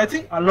 So I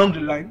think along the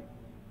line,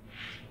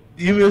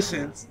 the email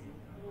sent,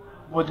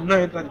 but did not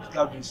enter the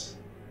database.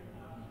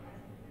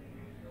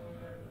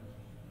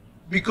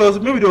 Because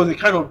maybe there was a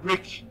kind of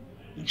break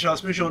in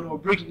transmission or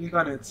break in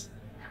internet.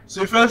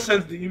 So we first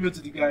sent the email to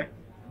the guy,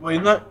 but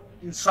it's not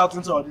inserted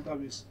into our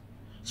database.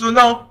 So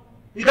now,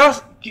 in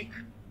that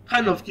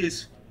kind of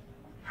case,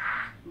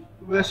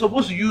 we're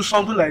supposed to use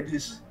something like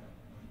this.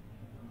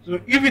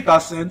 So if it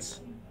has sent,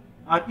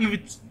 and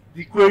if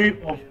the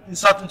query of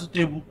insert into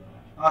table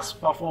has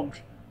performed.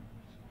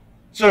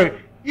 Sorry,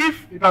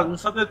 if it has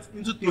inserted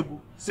into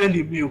table, send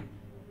a mail.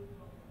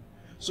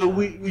 So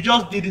we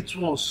just did it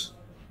once,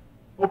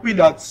 hoping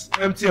that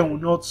MTN will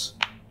not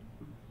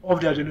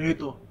off their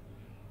generator.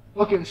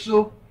 Okay,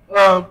 so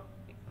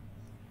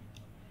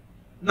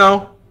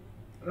now,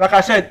 like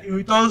I said, it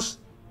returns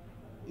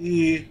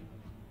a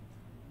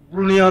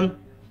Boolean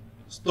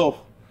stuff.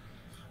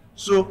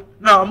 So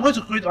now I'm going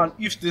to create an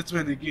if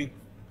statement again.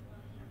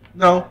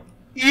 Now,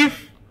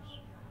 if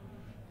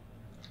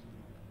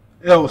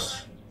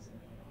else,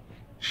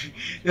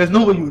 there's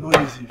no way you will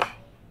not use if.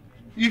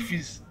 If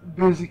is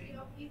basic.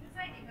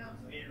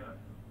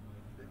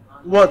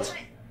 What?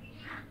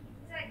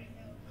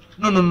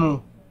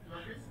 No.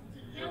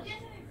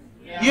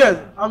 Yes,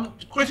 I'm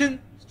creating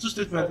two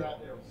statements.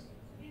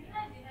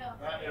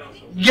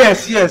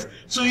 Yes.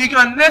 So you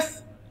can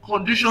nest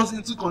conditions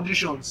into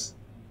conditions.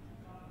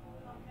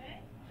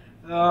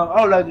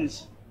 How like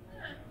this?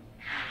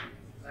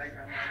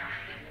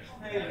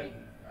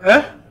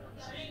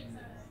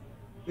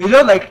 It's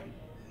just like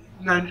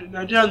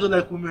Nigerians don't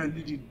like women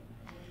leading.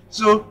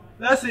 So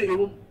let's say a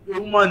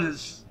woman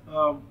is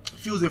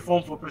fills a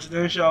form for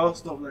presidential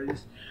stuff like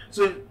this.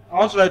 So I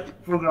want to write the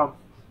program.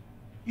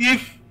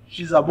 If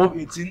she's above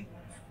 18,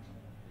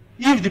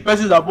 if the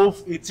person is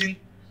above 18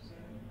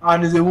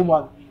 and is a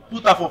woman,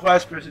 put her for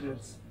vice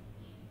president.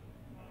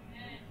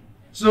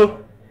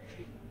 So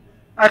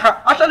I can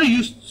actually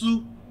use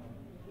two,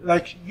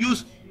 like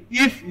use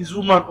if is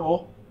woman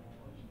or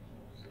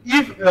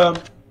if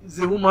is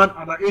a woman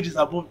and her age is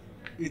above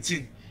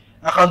 18.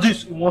 I can do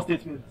it in one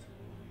statement.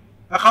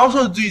 I can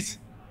also do it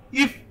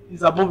if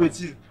is above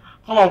 18.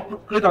 Come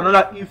and create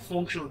another if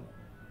function,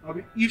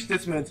 if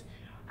statement,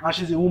 and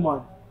she's a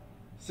woman.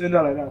 Send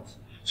her like that.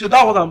 So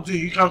that's what I'm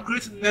doing. You can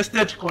create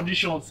nested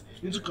conditions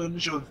into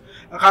conditions.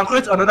 I can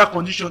create another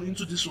condition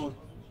into this one.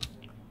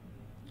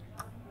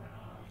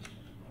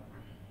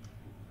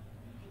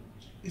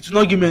 It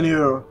will not give me any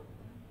error.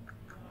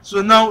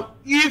 So now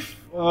if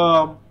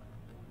that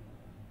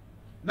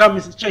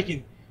means it's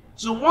checking.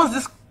 So once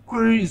this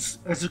query is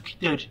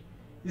executed,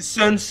 it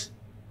sends.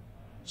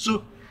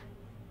 So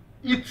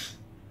it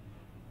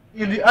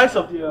in the eyes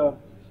of the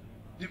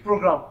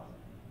program,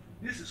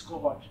 this is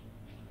covered.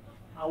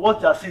 And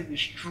what they are saying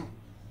is true.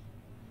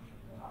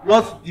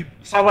 What the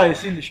server is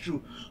saying is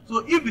true.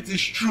 So if it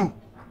is true,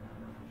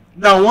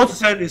 now I want to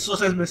send a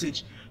success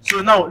message.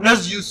 So now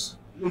let's use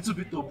a little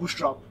bit of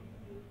Bootstrap.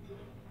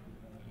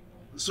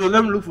 So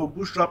let me look for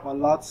Bootstrap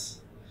alerts.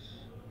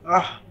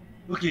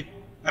 Okay,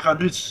 I can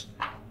do it.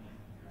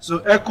 So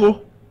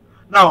echo.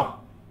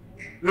 Now,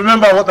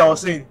 remember what I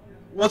was saying.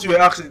 What you were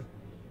asking.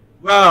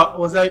 Where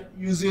was I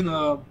using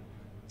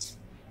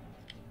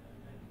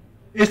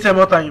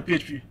HTML tag in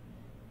PHP?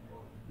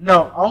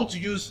 Now I want to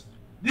use,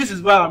 this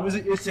is why I'm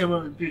using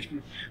HTML in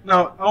PHP.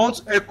 Now I want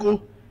to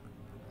echo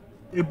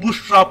a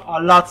bootstrap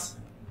alert.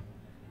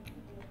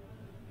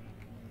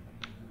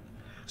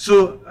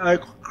 So I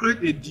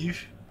create a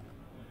div.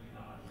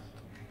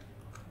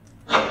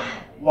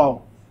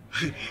 Wow,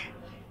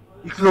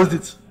 he closed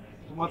it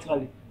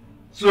automatically.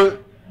 So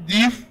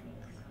div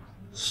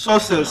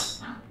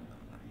sources,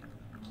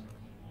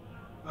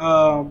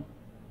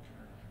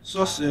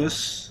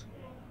 sources,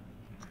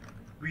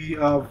 we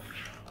have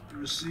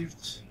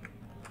received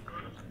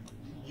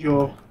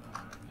your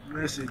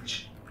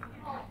message.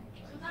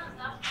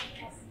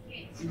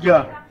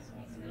 Yeah,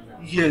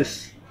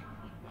 yes.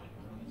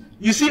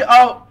 You see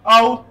how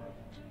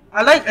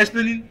I like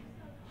explaining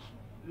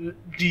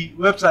the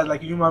website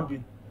like a human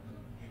being.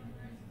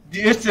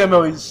 The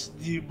HTML is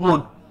the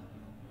bone,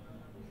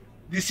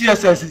 the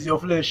CSS is your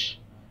flesh,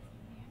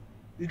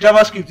 the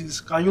JavaScript is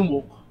can you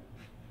walk,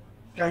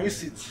 can you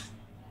sit,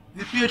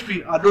 the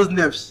PHP are those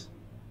nerves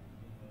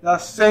that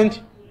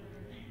send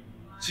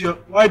to your,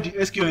 why the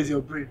SQL is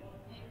your brain.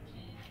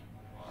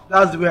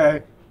 That's the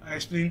way I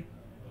explain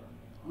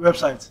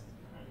websites.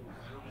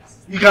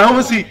 You can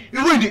always see,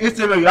 even in the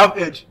HTML you have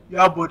head, you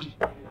have body.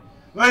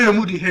 When you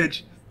remove the head,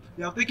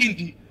 you have taken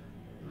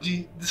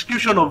the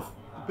description of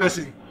the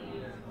person.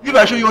 If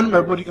I show you only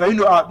my body, can you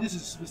know, this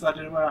is Mr.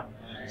 Jeremiah.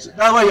 So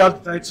that's why you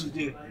have the title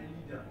there.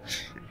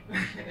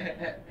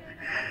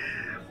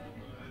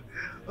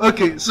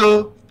 Okay,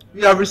 so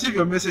we have received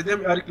your message. Let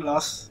me add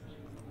class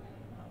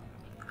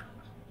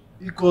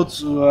equal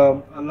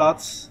to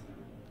alert.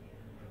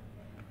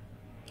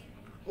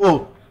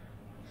 Oh,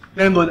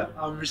 thank God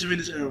I'm receiving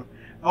this error.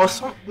 I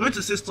was going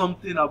to say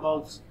something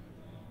about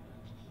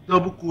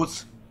double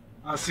quotes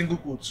and single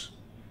quotes.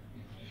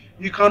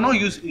 You cannot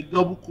use a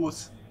double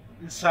quote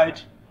inside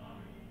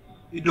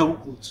a double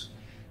quote.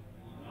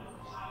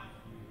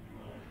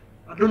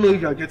 I don't know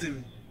if you are getting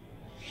me.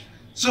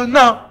 So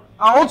now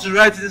I want to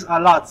write this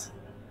alert.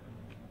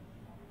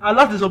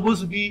 Alert is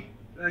supposed to be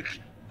like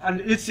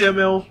an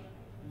HTML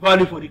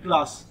value for the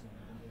class,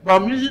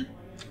 but I'm using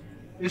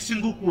a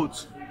single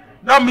quote.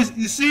 That means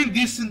it's seeing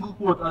this single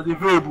quote as a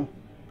variable.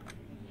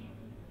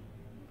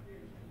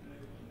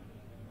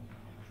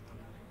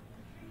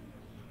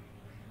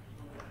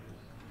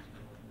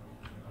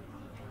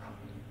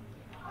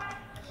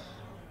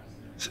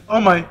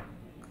 On my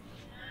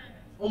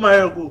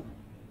go,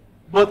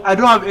 but I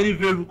don't have any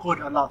variable called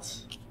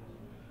alert.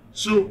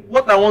 So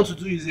what I want to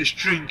do is a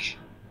string,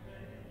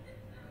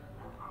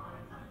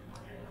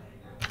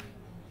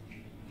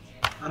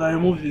 and I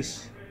remove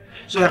this.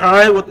 So I can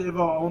write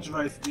whatever I want to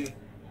write there.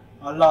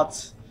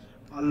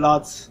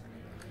 Alert,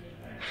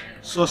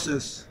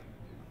 sources.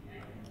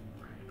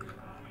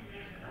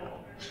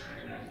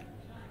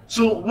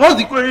 So once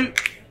the query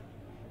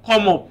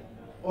come up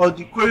or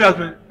the query has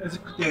been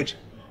executed,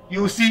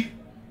 you will see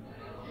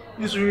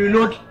this will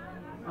reload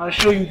and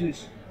show you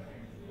this.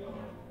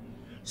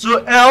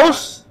 So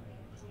else,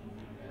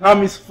 that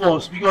means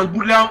false, because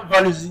Boolean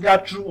values is either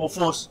true or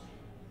false.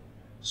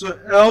 So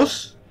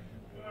else,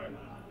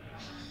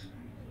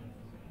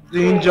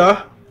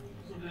 danger.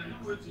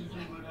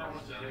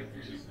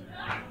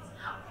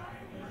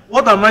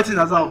 What I'm writing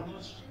as well.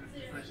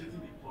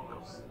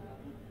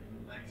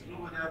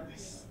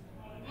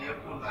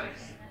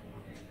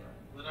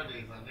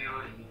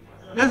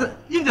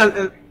 If there's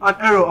an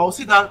error, I'll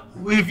see that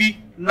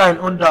wavy line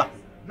under.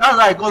 That's how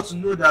I got to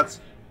know that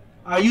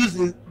I use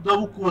a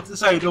double quote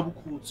inside a double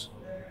quote.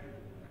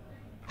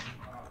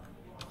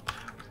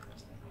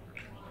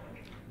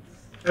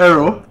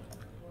 Error.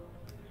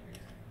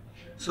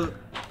 So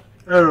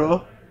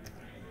error.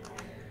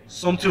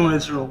 Something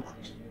went wrong.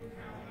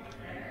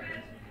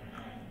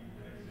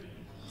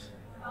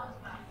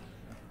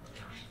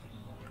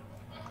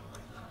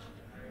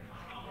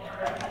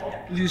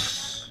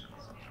 Please.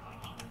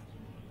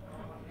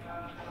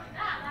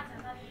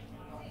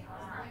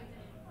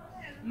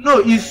 No,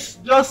 it's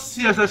just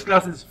CSS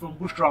classes from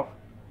Bootstrap.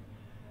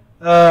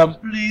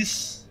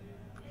 Please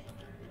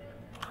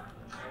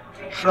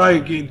try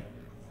again.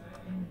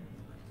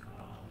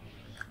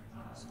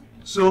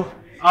 So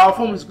our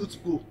form is good to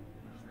go.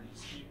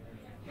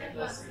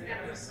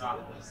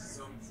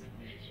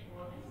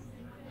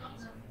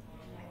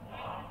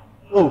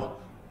 Oh.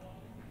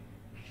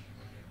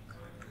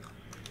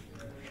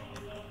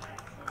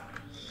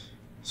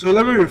 So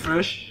let me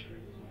refresh.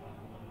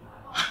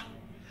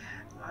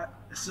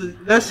 So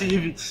let's see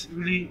if it's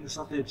really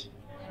inserted.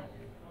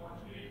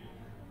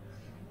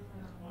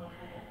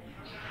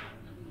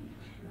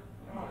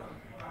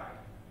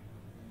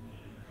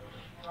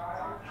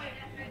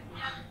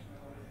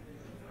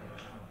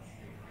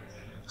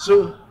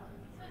 So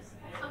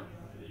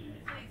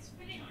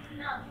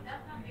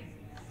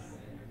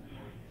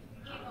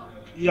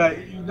yeah,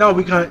 now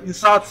we can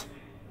insert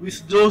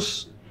with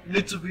those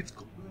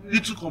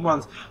little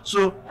commands.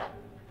 So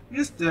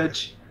instead,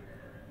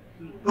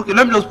 okay,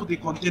 let me just put a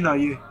container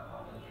here.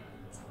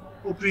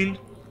 Open.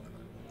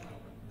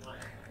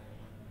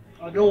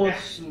 I don't want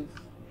to see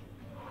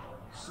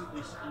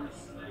this.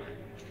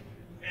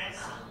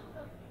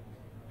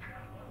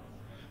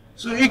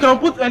 So you can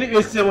put any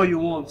HTML you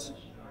want.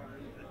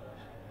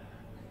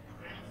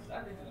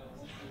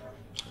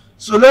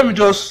 So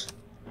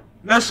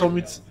let's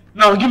submit.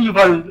 Now give me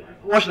value.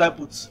 What should I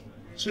put?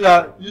 So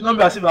that you don't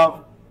be as if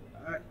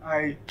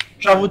I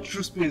traveled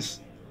through space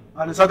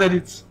and I started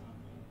it.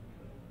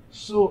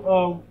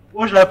 So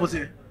what should I put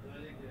here?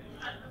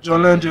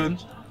 John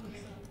Legend.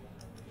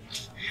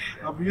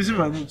 I'll be using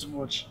my name too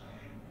much.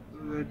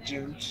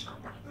 Legend.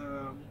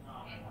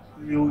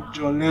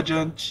 John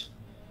Legend.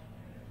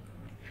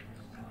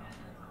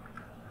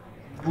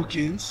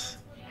 Bookings.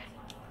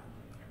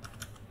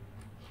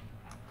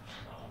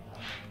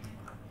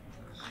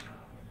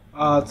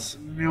 At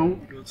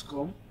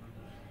mail.com.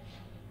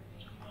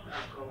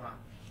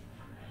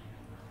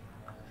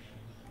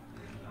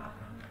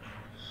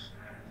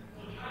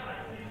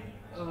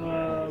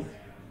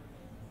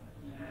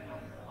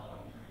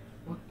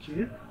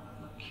 Okay.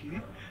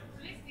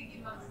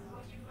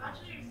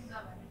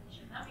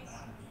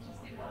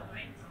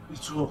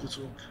 It work.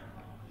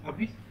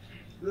 Happy?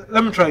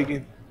 Let me try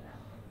again.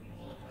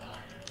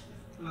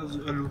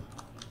 Hello.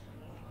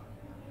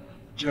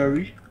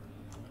 Jerry.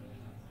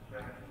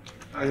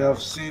 I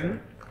have seen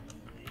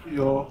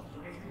your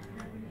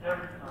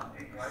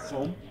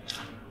form.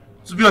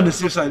 To be on the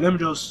safe side, let me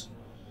just.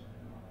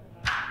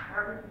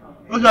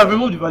 Okay, I've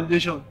removed the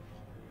validation.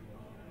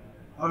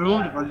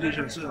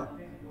 So,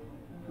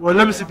 well,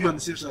 let me see be on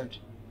the safe side.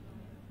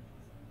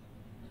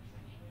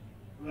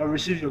 I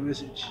received your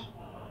message.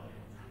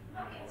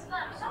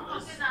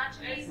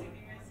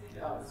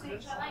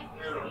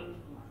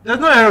 There's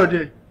no error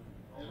there.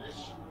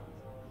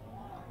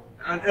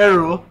 An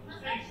error.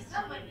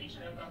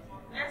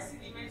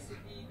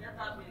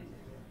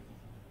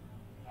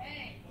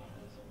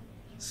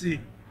 See,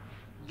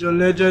 John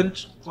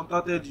Legend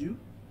contacted you.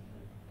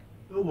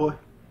 Oh boy.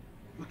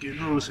 Okay,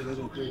 no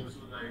selected.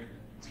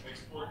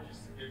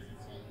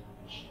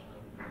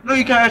 No,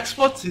 you can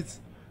export it.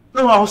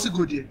 No, I also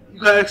go there. You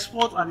can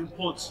export and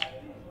import.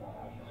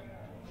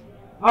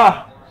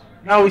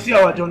 Now we see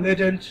our John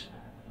Legend.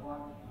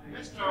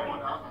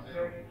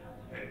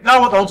 That's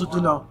what I want to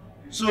do now.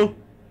 So,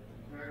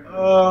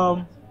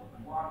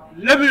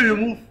 let me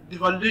remove the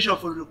validation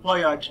for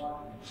required.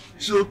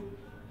 So,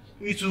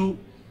 it will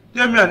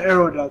tell me an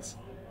error that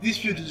this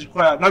field is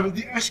required. Now with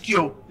the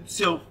SQL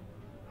itself,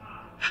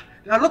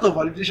 there are a lot of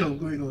validation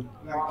going on.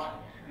 Like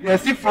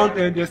there's still front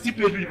end, there's still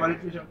PHP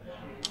validation,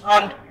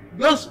 and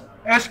those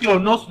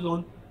SQL not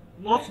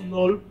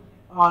null,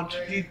 and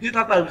the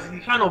data type is the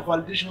kind of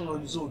validation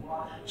on its own.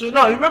 So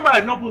now remember I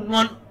not put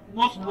not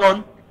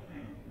none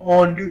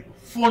on the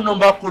phone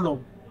number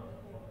column,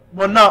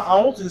 but now I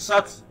want to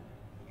insert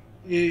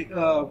a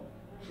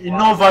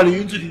null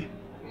value into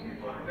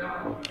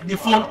the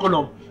phone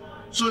column.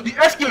 So the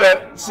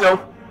SQL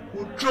itself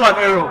will throw an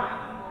error.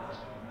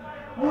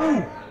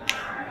 Ooh.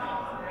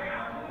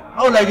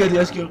 How will I get the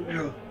SQL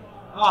error?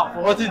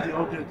 Forgetting the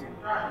update.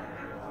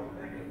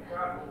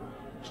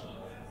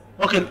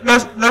 Okay,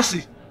 let's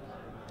see.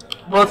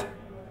 But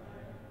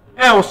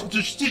else it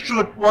will still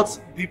show what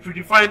the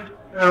predefined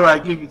error I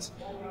gave it.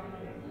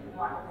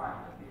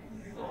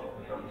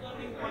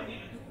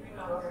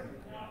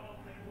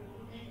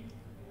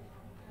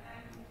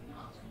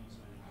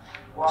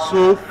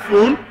 So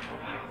phone.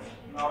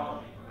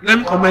 Let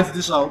me comment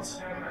this out.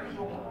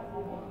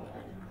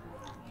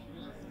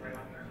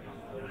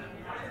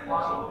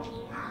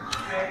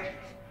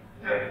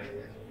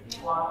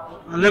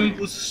 And let me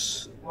put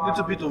a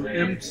little bit of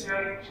empty.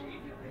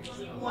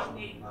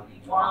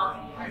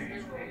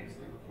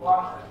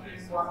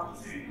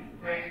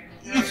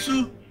 It's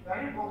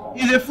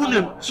a full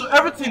name, so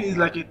everything is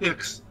like a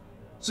text.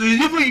 So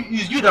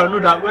it's you that know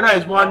that whether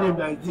it's one name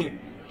that is there.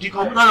 The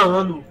computer does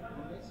not know.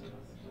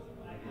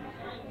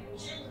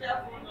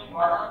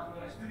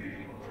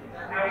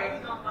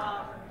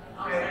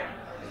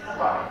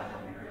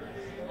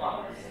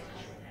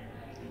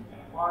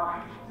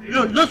 You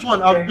know, this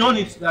one I've done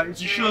it that it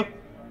show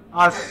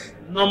as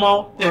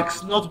normal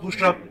text, not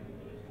bootstrap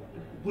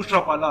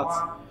alert.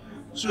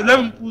 So let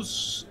me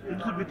put a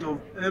little bit of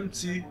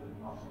empty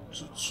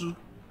to 2. So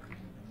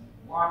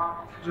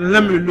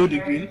let me reload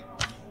again.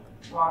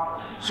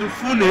 So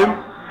full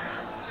name,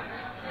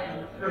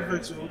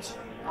 perfect words.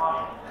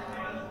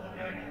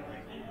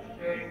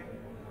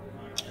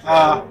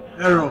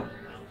 Error.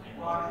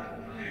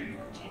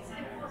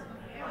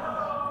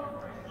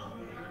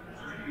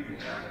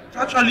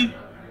 Actually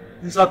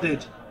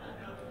inserted.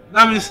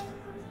 That means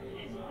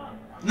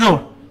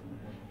no.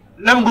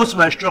 Let me go to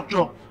my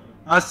structure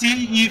and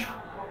see if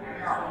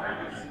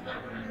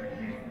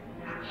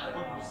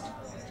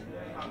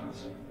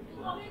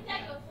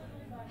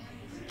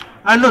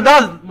I know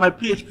that's my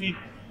PHP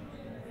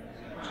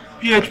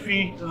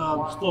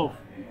stuff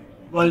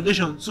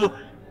validation. So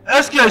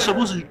SQL is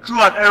supposed to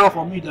throw an error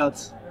for me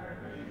that.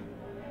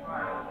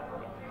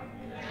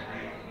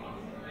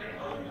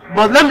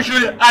 But let me show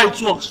you how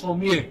it works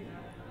from here.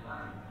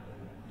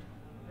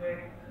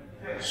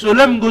 So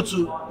let me go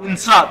to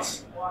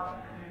insert.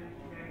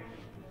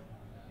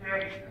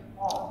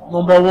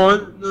 Number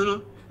 1,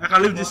 no, I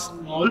can leave this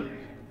null.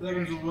 Let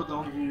me go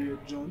down to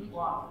John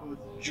or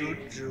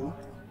Jojo.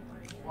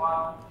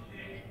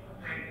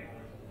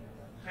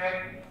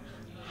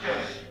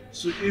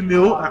 So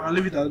email, I can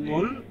leave it as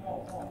null.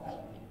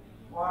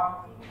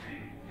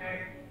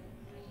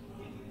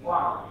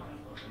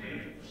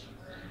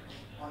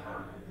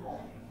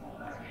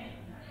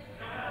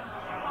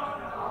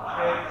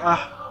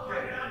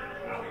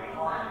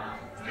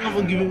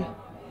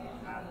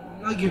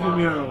 Not giving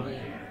me error.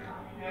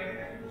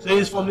 So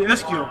it's from the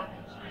SQL.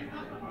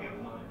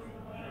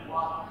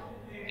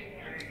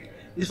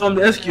 It's from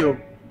the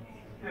SQL.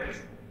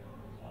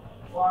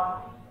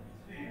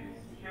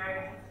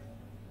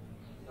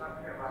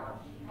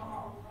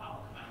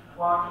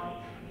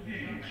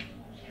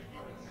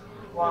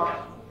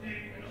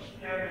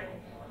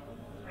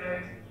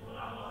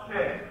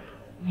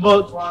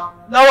 But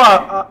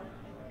now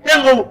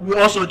thank God we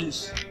also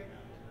this.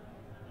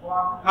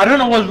 I don't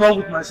know what's wrong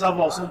with my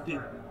server or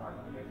something.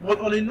 But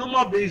on a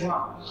normal basis,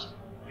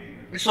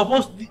 it's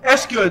supposed the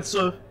SQL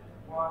itself.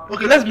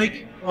 Okay, let's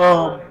make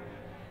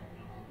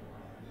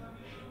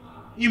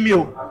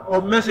email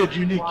or message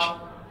unique.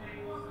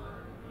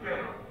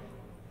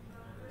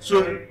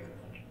 So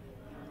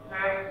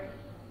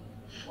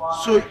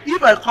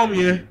if I come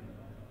here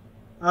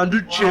and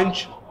do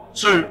change,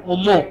 or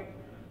more,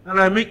 and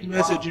I make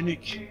message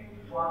unique,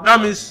 that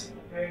means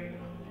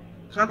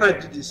can't I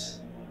do this?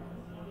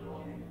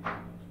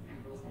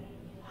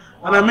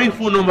 And I make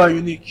phone number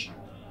unique.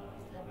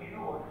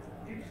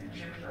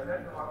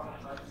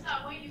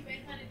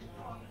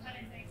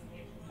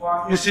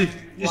 You see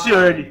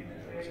already.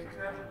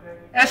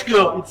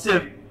 SQL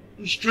itself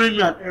is showing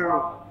me an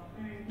error.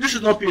 This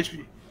is not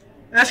PHP.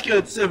 SQL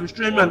itself is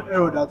showing me an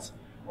error that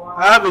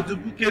I have a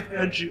duplicate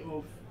entry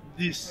of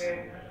this.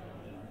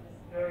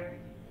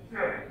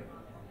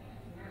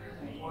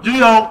 Do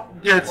you all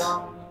get?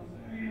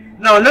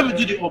 Now let me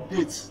do the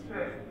updates.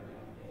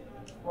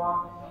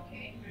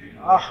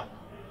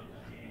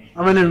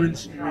 How many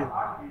rings remain?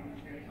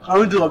 Can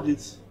we do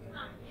updates?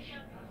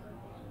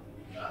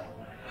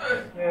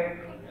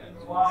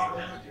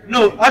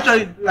 No,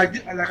 actually, like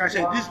I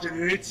said, this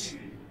generates. So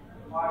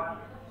now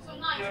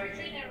it's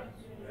train error.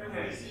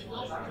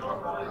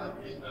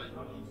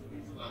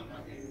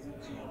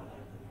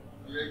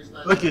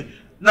 Okay,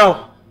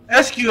 now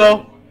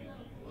SQL,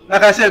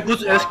 like I said, go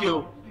to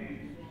SQL.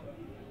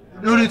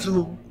 You don't need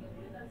to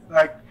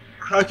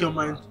crack your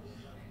mind.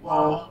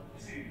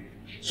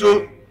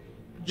 So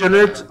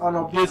generate an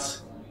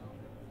update.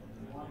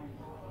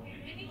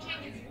 Any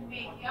changes you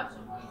make, you have to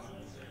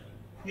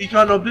You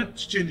can update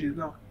changes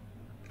now.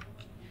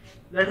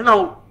 Like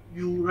now,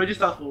 you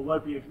register for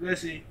YPF.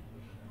 Let's say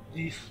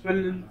the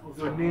spelling of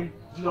your name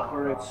is not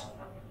correct.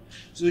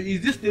 So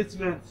is this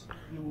statement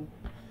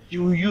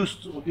you will use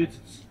to update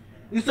it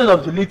instead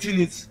of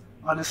deleting it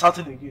and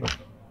inserting again.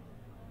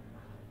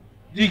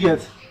 Do you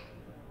get?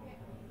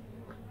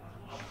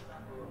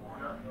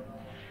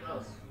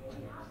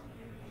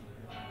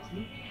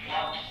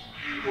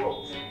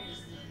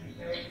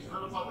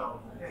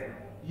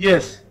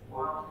 Yes.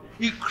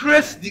 It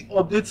creates the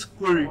update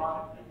query.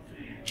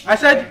 I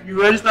said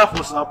you register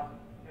for SAP.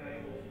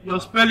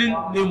 Your spelling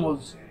name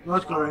was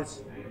not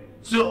correct.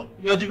 So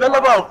your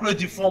developer will create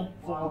the form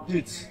for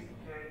updates.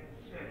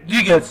 Do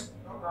you get?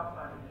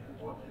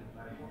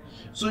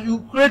 So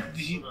you create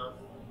the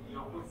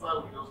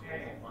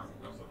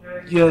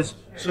yes.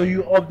 So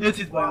you update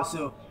it by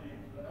yourself.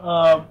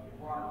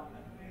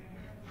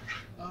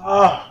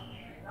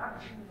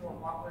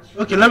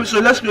 Okay.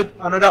 Let's create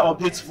another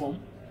update form.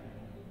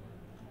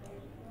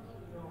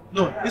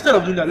 No, instead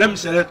of doing that, let me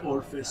select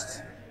all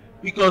first,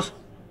 because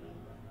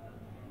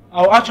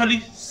I'll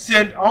actually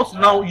send. I want to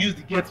now use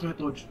the get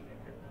method.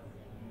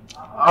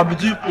 I'll be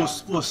doing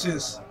post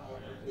since.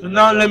 So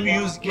now let me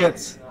use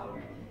get.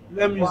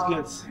 Let me use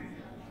get.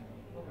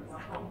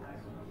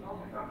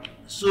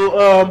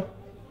 So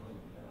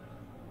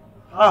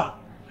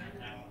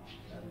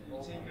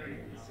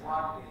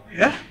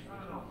yeah.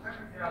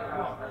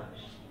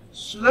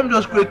 So let me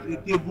just create a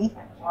table,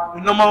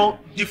 a normal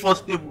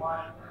default table.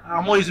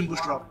 I'm not using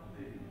Bootstrap.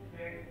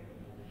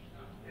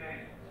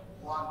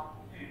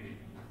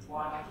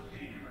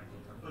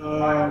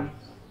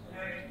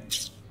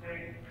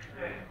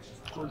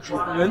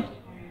 Control N.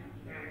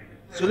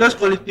 So let's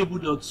call it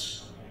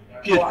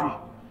table.php.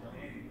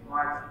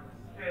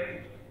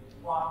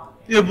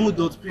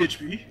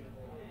 Table.php.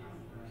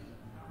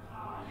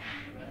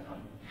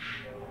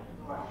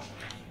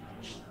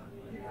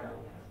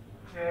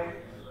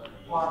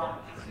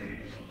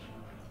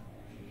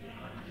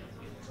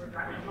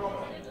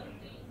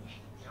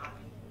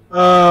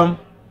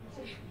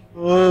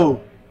 Oh.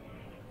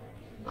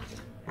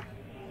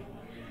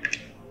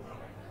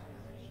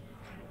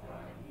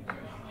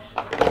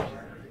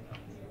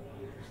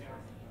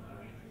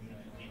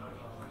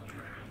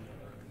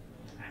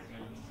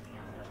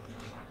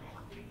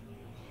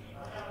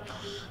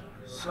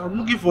 So I'm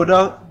looking for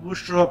that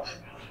Bootstrap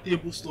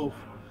table stuff.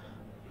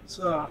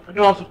 So I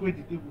don't have to create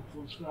the table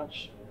from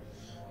scratch.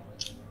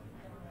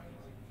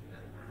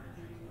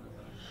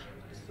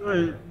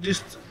 So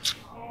this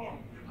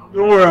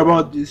Don't worry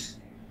about this.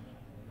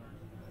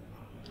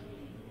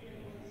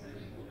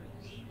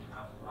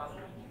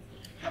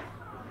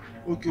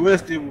 Okay,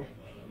 where's table?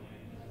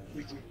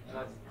 Okay.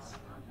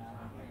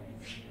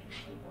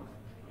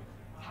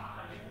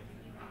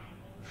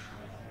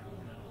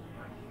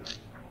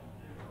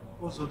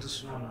 What's all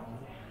this one now?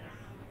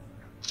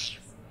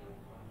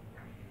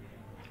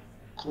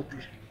 Copy.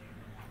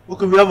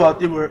 Okay, we have our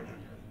table.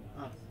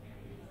 Ah,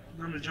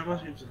 now the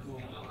JavaScript is gone.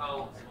 Look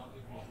how some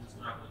people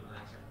bootstrap it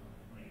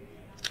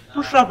like.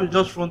 Bootstrap is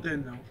just front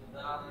end now.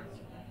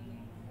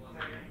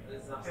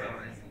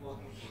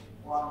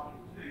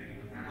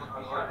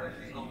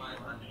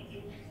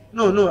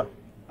 No,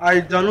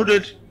 I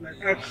downloaded,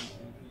 like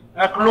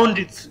I cloned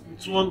it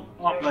with one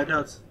app like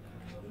that.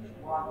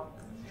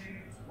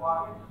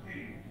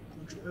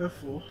 Control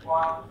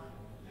F4.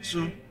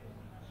 So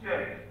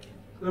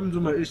let me do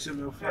my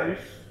HTML5.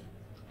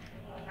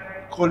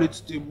 Call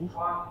it table.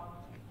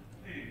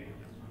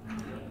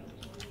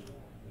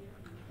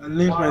 And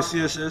link my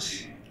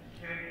CSS.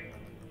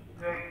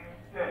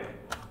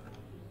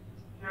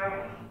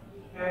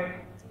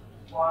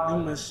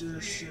 Link my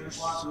CSS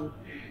so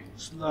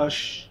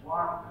slash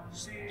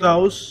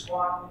styles.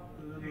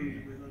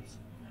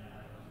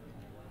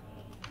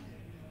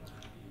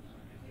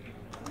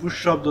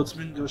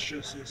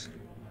 Bootstrap.min.css.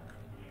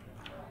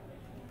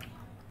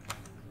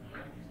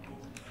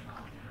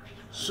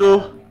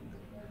 So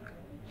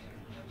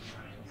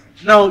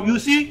now you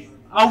see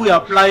how we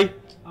apply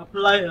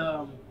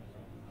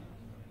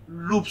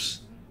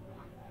loops,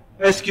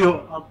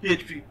 SQL and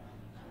PHP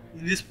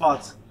in this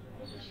part.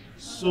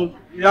 So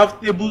we have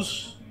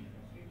tables.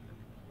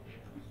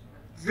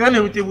 Is there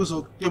any tables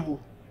or table?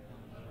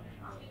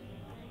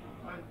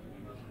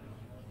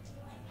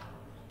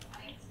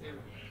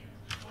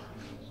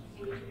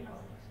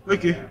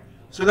 Okay,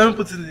 so let me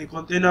put it in a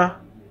container.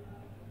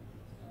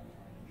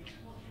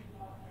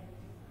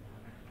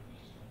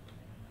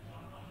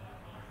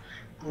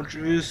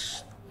 Control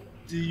S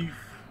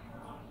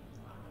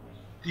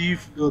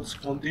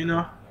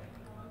div.container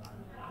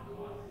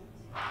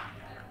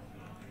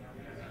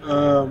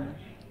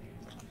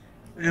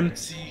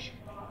empty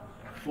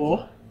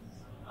 4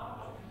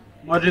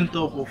 margin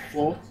top of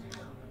 4.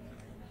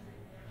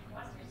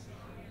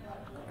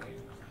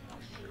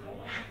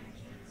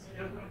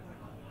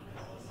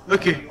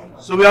 Okay,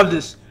 so we have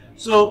this.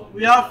 So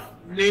we have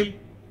name.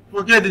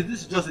 Forget it.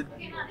 This is just a.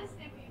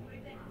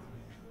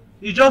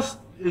 It's just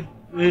a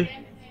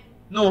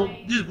no.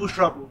 This is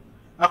Bootstrap.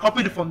 I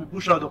copied it from the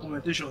Bootstrap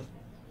documentation.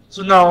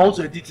 So now I want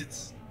to edit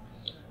it.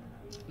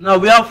 Now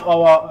we have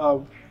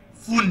our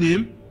full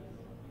name,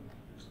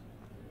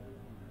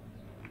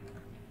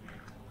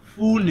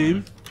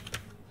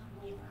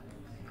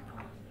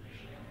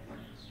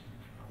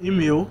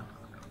 email,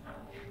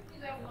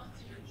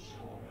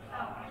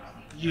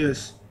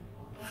 yes,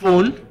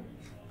 phone,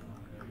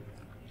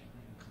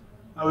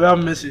 and we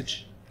have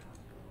message,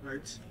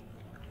 right?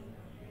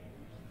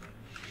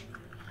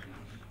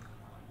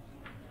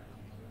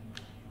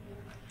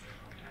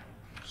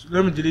 So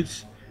let me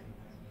delete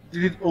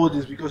all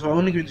this because I'm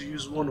only going to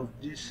use one of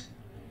these.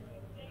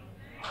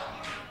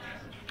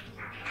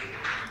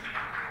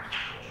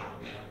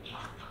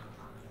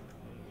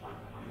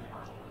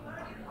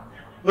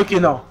 Okay,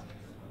 now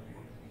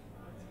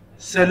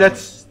select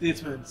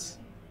statements.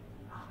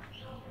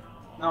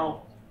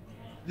 Now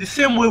the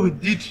same way we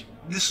did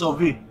this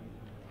survey,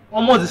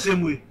 almost the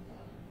same way.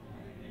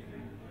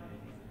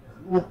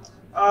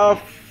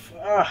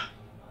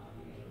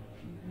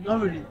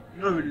 Not really.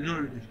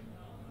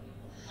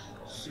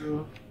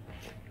 So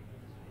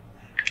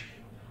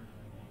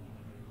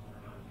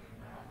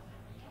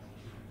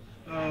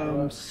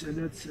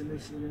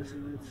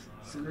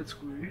select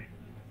query.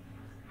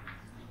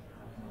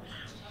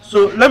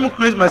 So let me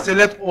create my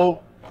select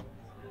all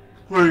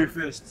query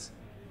first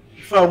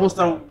before I won't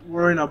start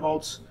worrying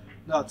about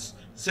that.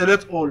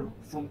 Select all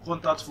from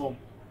contact form.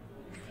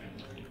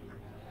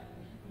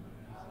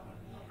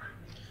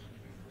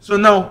 So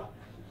now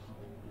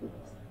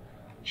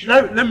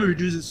let me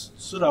reduce this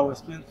so that I'll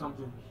explain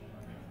something.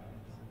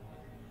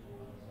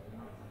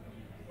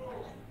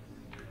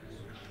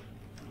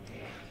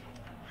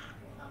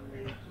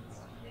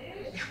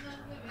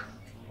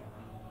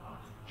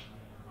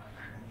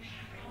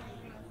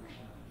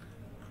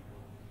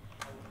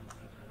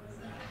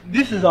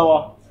 This is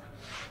our,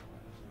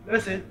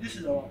 let's say this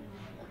is our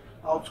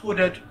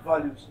outcoded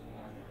values.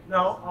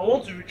 Now I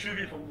want to retrieve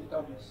it from the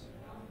database.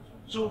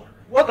 So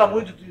what I'm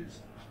going to do is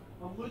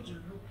I'm going to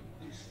loop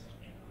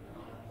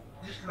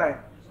this line.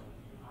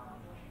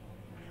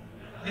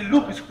 The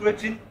loop is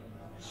creating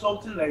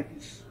something like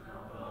this.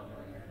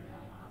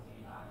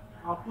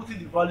 I'm putting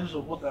the values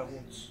of what I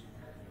want.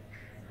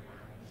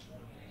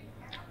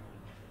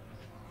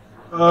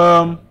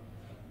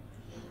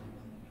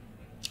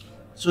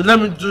 So let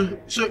me do.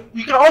 So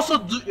you can also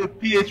do a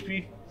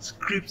PHP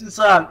script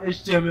inside an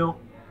HTML.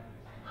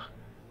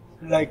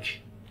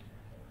 Like,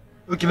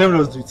 okay, let me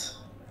just do it.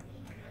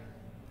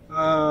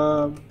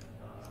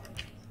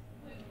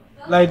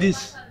 Like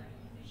this.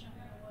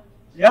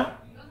 Yeah?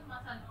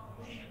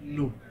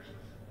 No.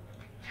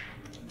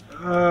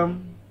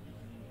 Um,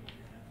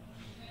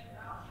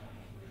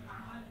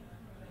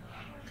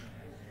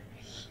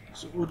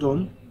 so hold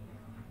on.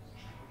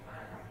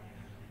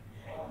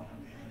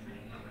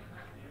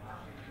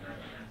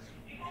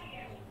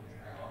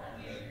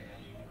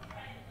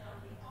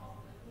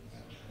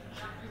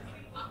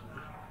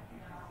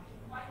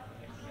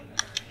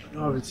 I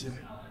don't have it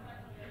here.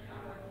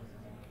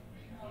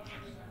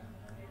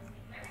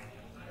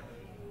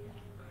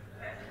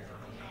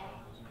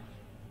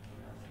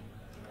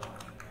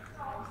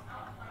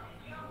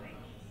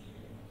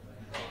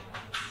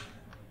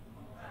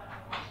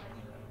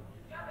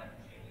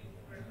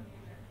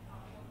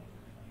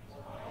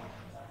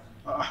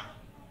 Ah,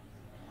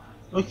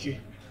 okay.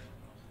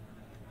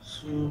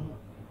 So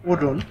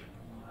hold on.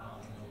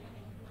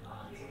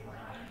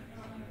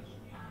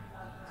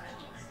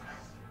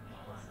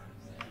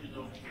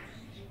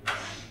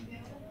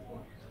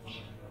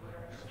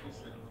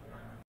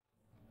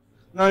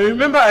 Now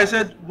remember I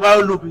said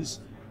while loop will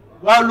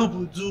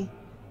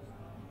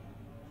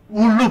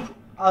loop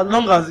as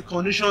long as the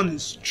condition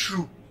is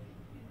true.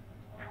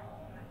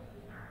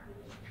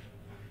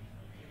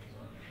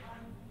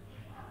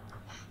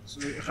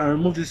 So if I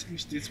remove this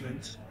if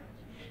statement,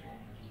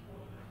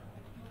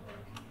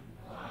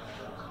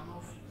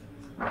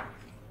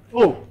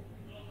 oh,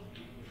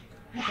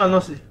 who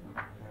cannot say?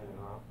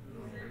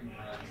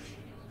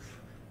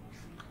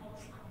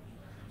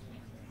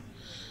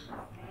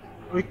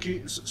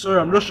 Okay, sorry,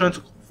 I'm just trying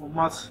to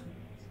format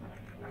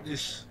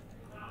this.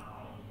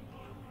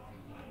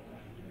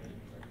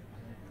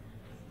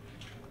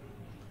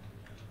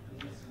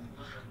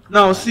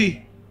 Now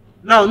see,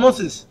 now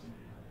notice,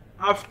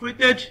 I've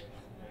created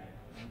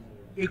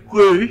a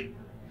query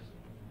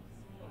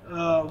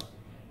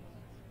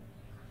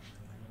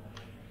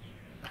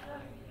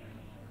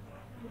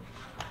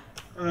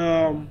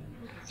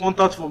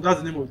contact form,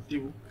 that's the name of the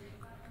table.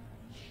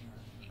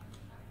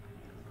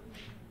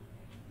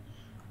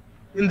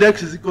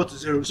 Index is equal to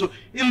 0. So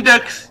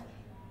index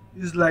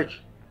is like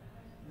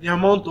the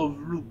amount of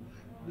loop,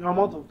 the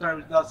amount of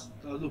times that's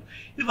the loop.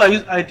 If I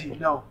use ID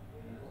now,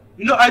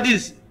 you know ID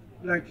is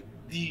like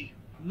the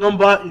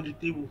number in the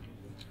table.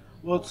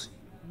 But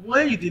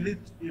when you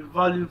delete a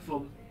value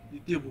from the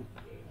table,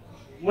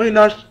 when you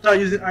now start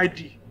using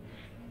ID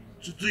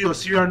to do your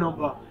serial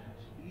number,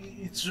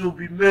 it will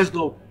be messed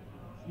up.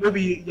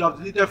 Maybe you have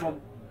deleted from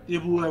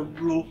table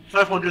row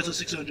 500 to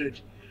 600.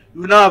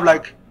 You will now have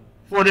like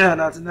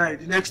 499,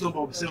 the next number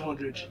will be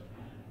 700.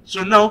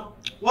 So now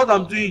what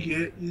I'm doing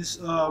here is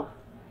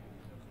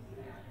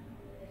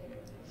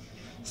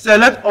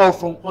select all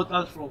from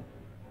contact from.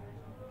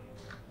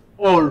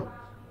 All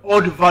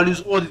the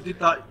values, all the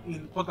data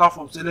in contact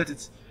form, select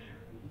it.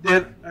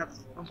 Then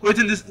I'm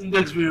creating this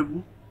index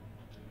variable.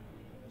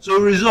 So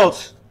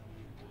results,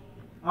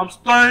 I'm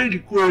storing the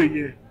query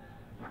here.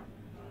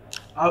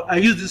 I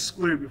used this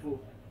query before.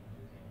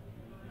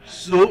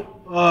 So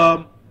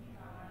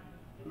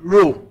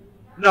row.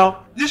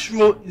 Now this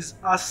row is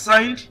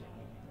assigned.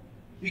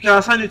 You can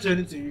assign it to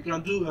anything. You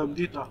can do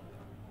data,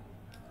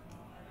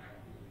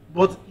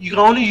 but you can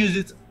only use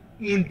it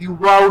in the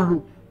while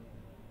loop.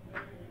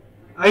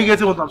 Are you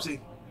getting what I'm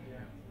saying?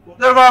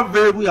 Whatever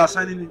variable you're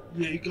assigning it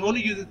here, you can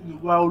only use it in the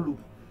while loop.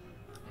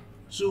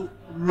 So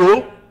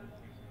row,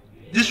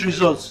 this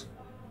results.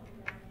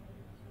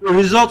 The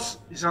results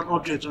is an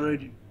object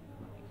already.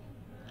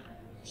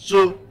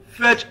 So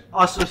fetch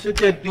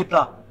associated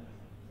data.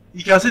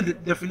 You can see the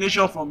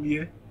definition from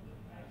here.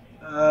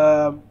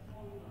 Come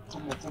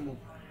on.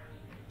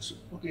 So,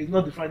 okay, it's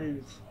not defining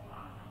it.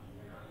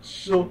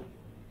 So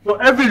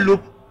for every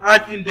loop,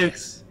 add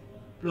index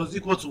plus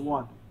equal to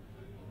 1.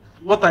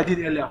 What I did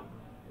earlier,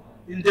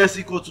 index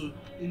equal to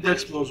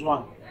index plus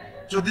 1.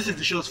 So this is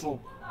the short form.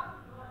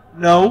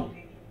 Now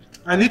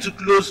I need to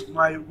close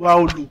my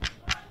while loop,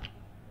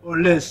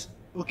 or less.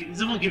 Okay,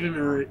 it's even giving me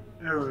an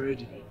error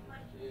already.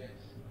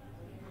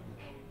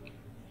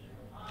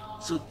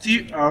 So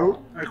tr,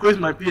 I create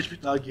my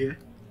PHP tag here.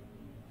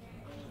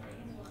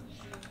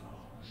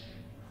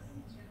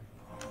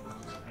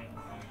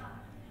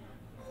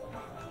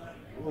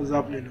 What's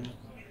happening now?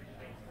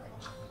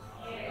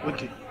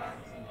 Okay.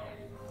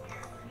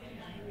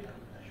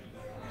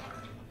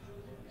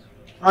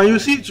 And you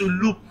see to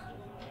loop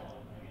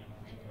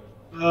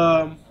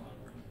how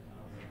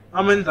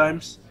many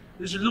times?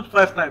 You should loop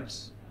 5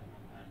 times.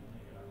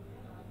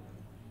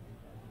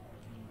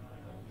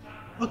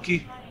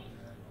 Okay.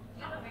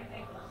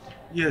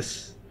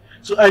 Yes.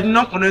 So I did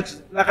not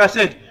connect. Like I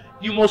said,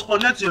 you must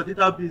connect to your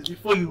database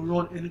before you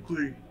run any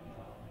query.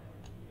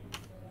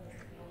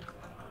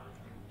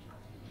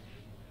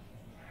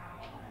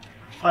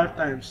 Five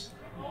times.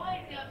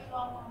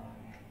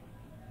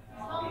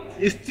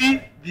 It's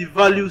still the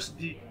values,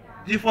 the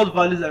default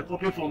values I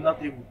copy from that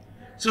table.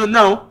 So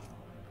now,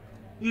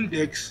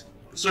 index,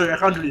 sorry, I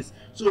can't do this.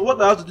 So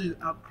what I have to do is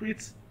I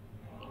create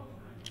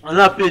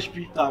another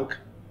PHP tag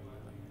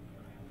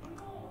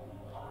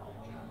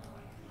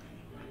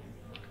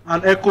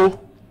and echo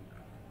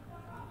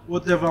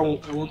whatever I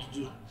want to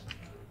do.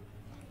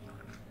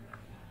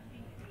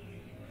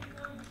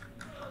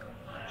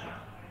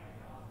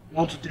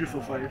 1, 2, 3,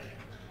 4, 5.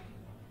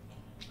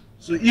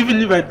 So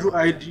even if I do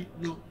ID,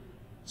 no.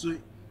 So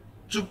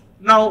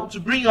to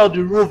bring out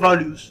the row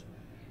values,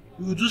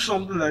 we will do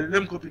something like,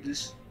 let me copy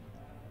this.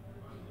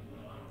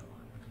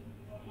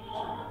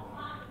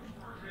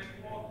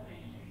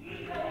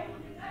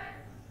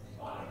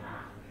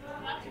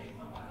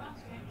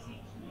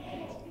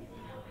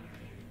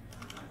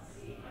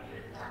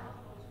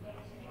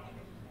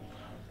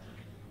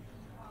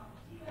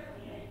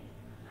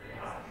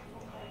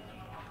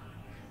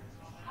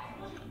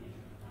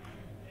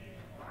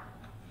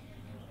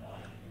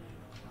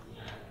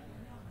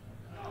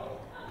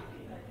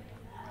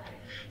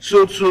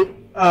 So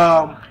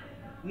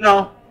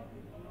now,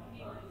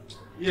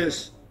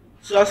 yes,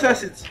 to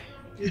access it,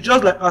 it's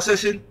just like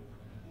accessing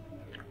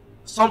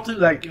something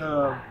like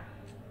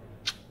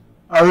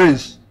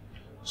arrays.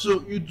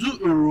 So you do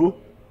a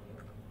row,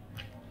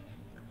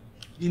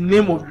 the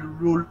name of the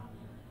role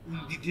in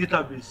the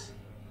database.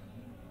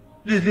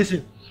 Please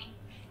listen.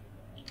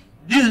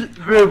 This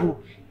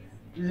variable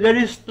is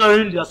really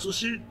storing the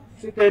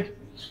associated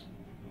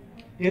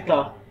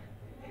data.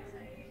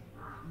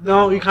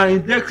 Now you can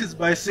index it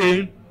by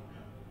saying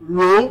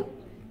row,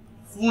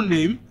 full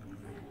name,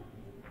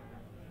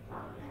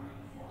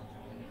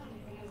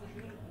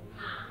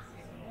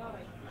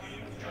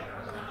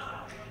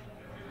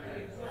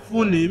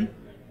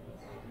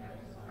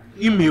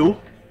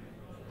 email,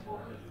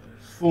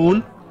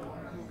 phone,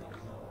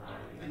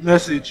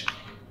 message.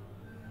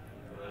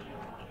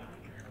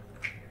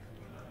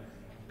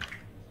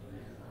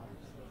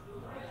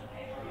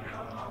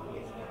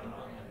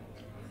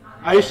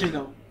 Are you seeing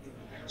now?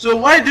 So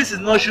why this is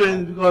not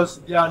showing? Because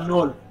they are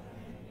null.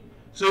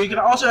 So you can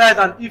also write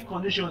an if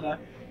condition that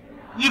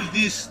if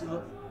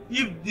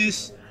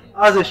this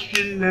has a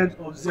string length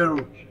of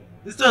 0,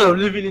 instead of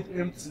leaving it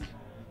empty,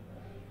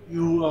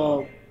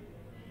 you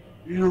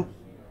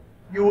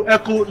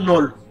echo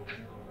null.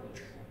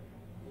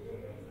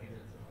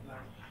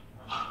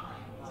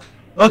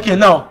 Okay,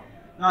 now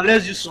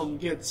let's use some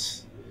get.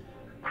 So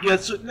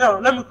now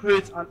let me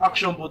create an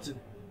action button.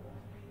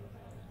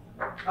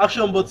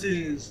 Action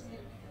button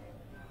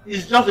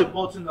is just a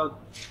button that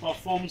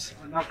performs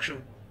an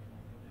action.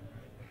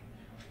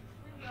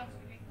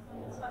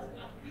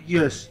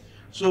 Yes.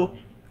 So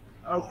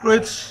I'll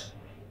create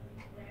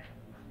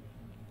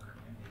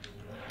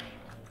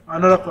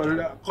another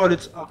call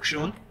it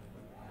action.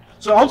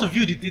 So I want to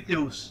view the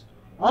details.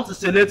 I want to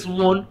select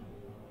one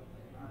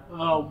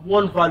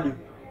value,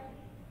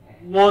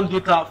 one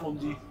data from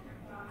the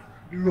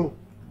row.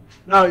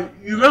 Now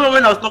you remember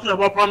when I was talking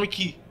about primary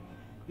key,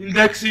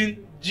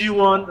 indexing,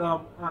 G1,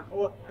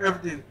 and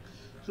everything.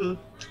 So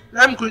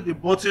let me create a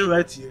button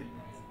right here.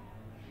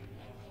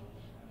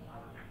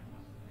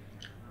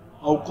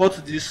 I'll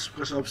cut this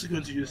because I'm still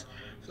going to use.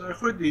 So I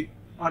create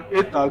an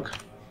A tag,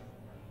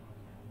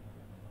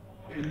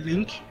 a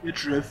link,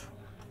 href,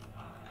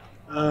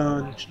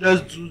 and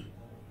let's do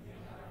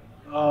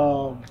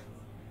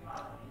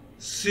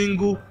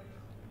single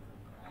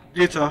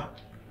data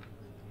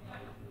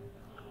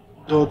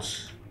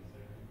dot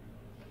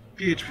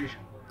PHP.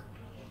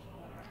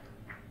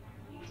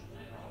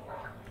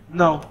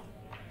 Now,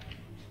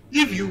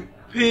 if you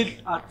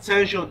paid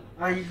attention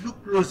and you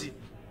look closely,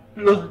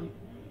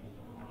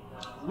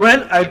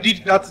 when I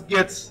did that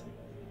get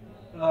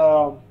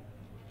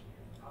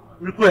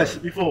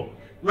request before,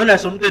 when I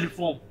submitted the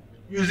form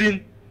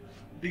using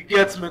the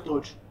get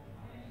method,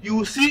 you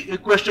will see a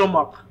question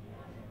mark.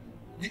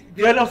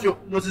 The end of you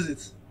notice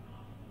it.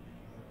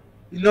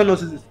 You don't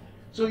notice it.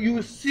 So you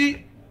will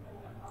see,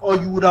 or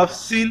you would have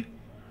seen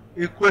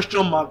a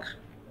question mark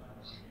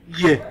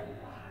here.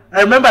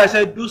 I remember I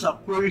said those are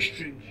query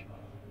strings,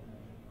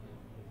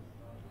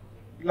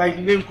 like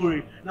name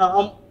query.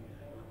 Now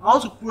I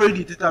want to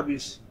query the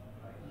database.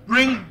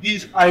 Bring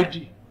this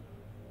ID.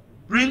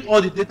 Bring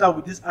all the data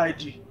with this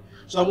ID.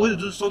 So I'm going to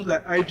do something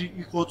like ID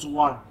equal to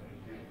 1.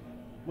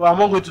 But I'm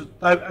not going to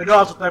type. I don't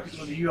have to type it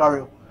on the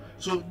URL.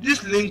 So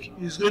this link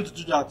is going to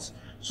do that.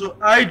 So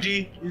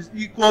ID is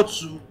equal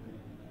to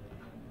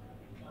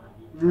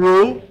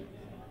row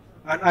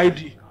and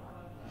ID.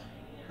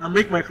 And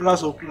make my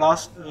class of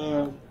class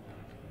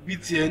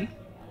btn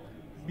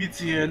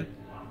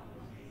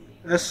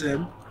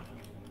sm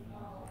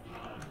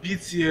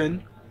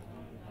btn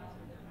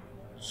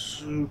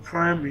to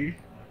primary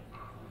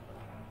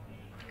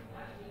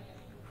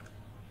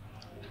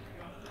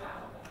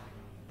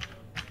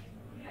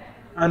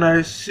and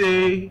I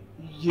say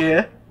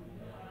yeah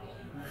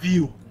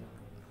view.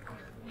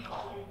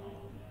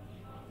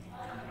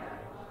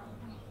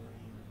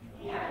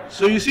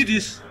 So you see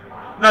this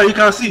now, you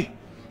can see,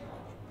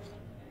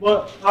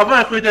 but I've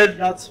not created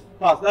that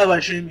part. That's why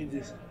I'm showing me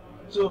this.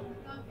 So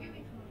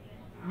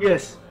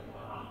yes,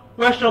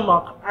 question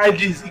mark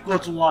ID is equal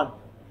to 1.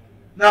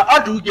 Now how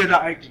do we get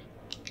that ID?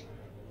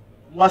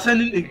 We are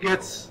sending a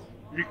get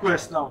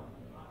request now.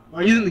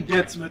 We're using the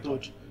get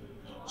method.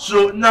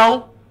 So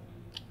now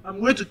I'm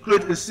going to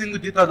create a single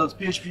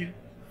data.php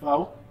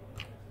file.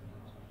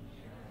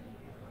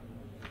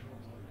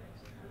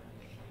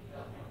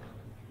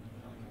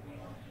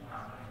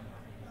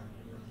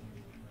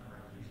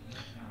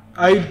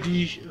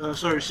 ID,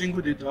 sorry,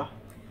 single data.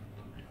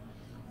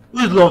 Who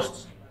is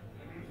lost?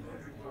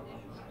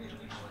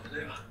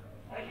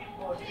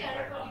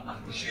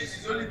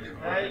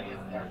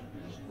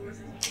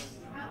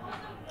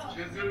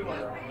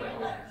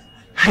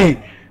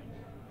 Hey,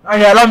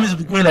 and you allow me to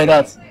be going like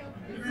that.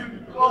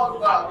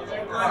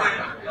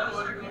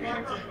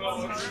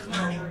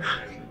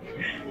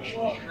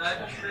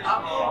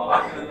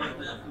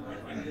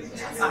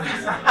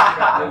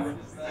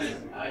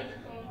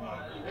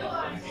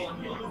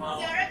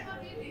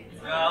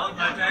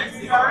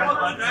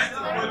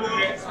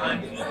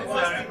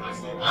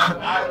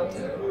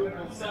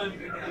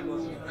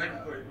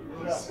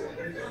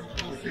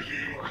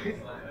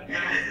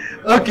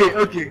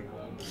 Okay.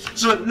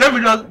 So let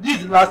me just, this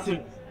is the last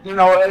thing. Then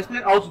I will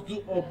explain how to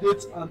do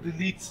updates and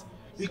delete.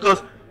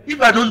 Because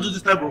if I don't do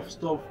this type of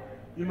stuff,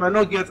 you might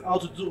not get how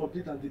to do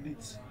update and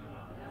delete.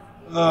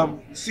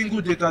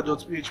 Single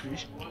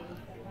data.php.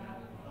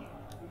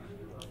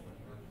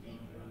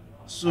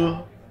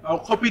 So I'll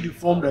copy the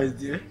form that is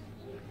there.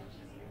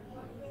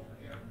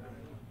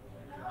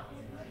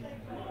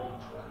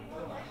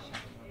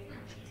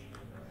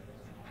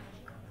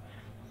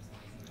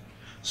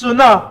 So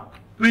now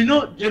we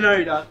know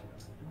generally that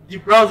the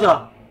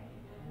browser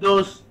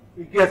does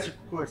a GET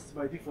request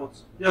by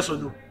default. Yes or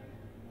no?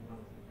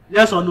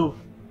 Yes or no?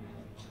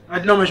 I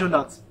did not mention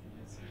that.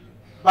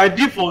 By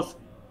default,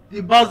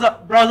 the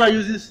browser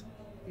uses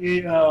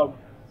a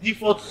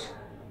default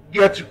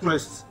GET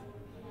request.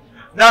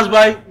 That's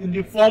why in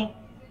the form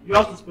you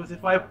have to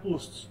specify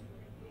post.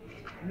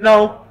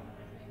 Now,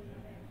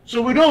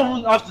 so we don't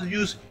even have to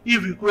use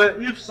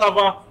if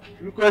server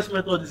request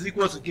method is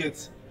equal to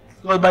GET,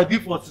 because by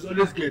default it's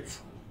always GET.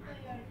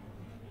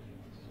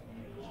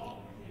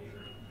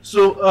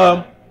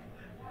 So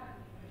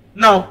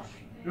now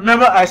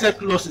remember I said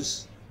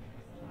clauses.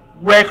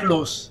 Where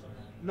clause.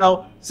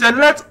 Now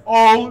select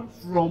all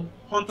from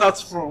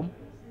contacts from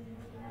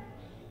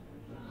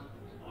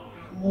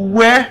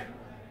where.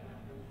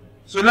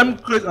 So let me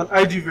create an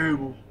ID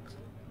variable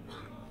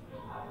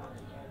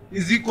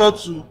is equal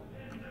to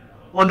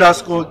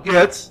underscore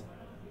get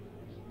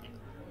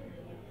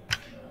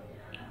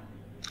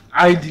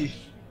ID.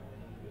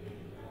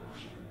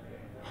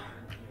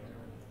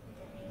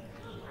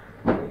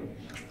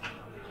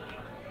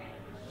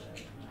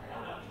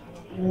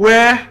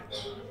 Where,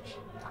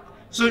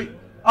 so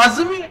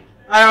assuming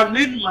I have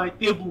named my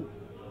table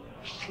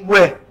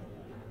where,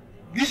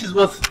 this is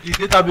what the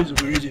database will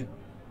be reading.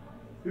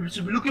 We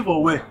should be looking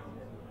for where.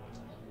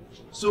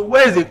 So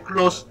where is a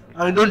clause,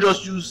 and don't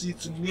just use it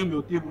to name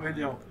your table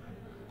anyhow.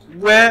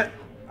 Where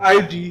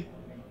ID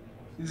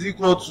is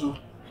equal to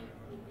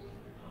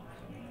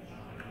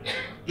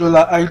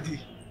 $ID.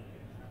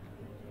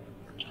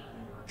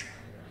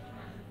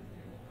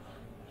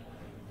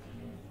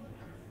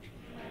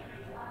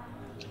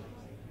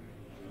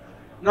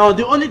 Now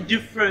the only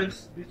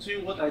difference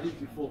between what I did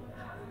before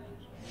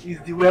is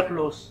the where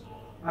clause,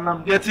 and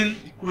I'm getting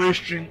the query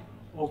string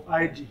of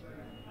ID.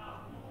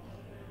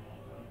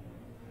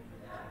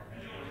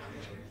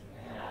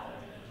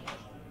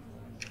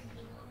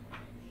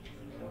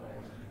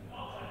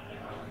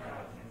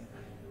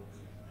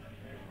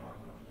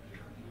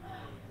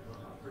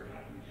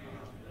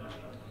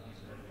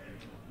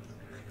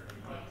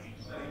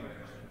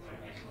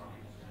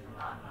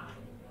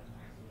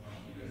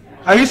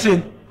 Are you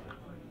seeing?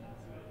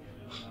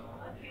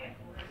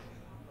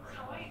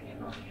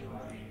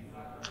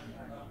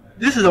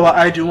 This is our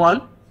ID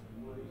one.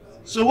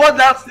 So what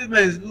that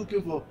statement is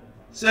looking for,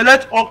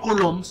 select all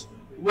columns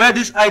where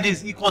this ID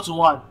is equal to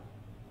 1.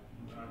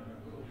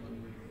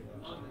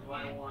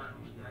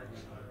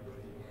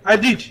 I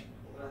did.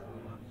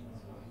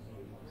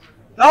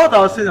 That's what I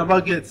was saying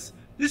about gets.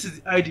 This is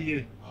the ID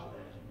here.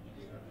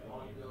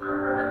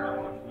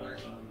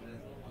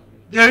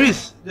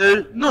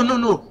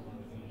 No.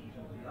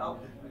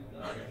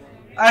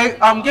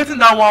 I'm getting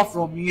that one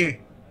from here.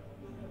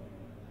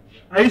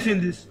 Are you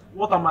seeing this?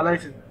 What am I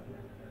lighting?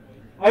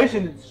 Are you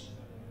seeing it?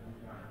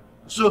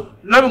 So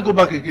let me go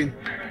back again.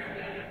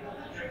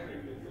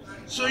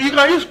 So you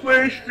can use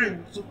query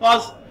string to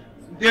pass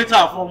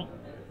data from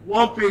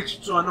one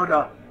page to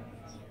another.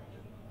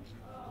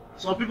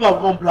 Some people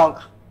have gone blank.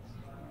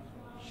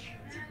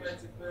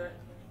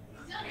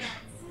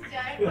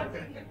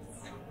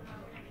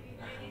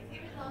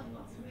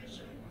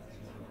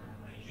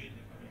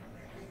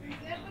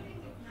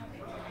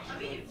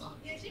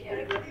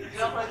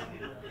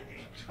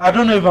 I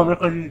don't know if I'm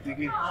recording it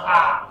again.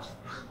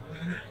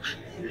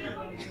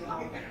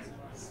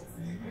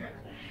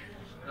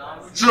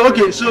 So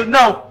okay, so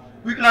now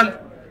we can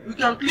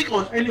click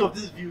on any of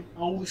this view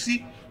and we'll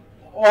see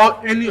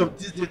any of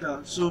this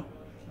data. So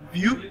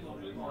view,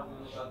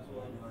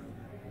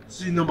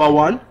 see number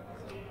 1.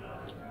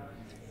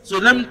 So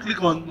let me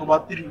click on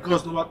number 3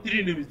 because number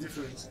 3 name is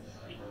different.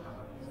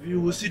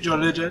 View, will see your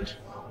legend.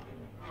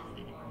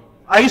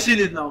 Are you seeing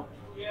it now?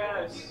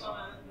 Yes.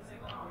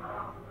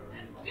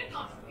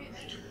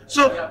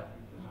 So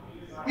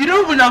you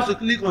don't even have to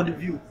click on the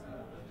view.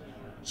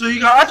 So you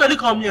can actually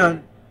come here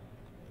and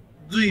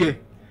do here.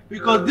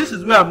 because this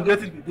is where I'm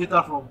getting the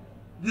data from.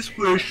 This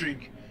query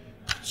string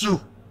 2.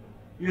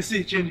 You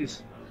see it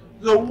changes.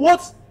 So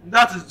what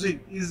that is doing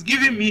is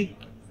giving me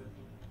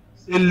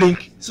a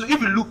link. So if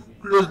you look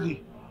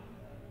closely,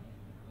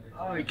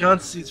 I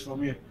can't see it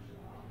from here.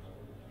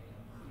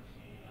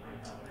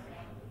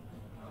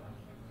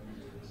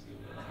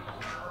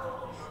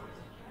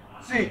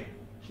 See,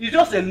 it's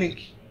just a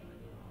link.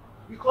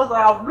 Because I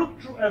have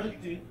looked through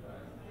everything,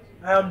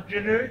 I am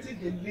generating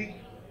the link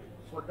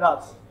for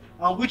that,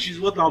 and which is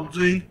what I'm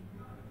doing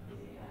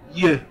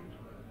here.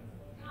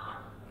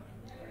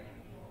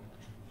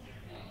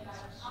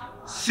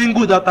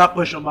 Single data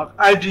question mark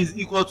ID is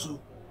equal to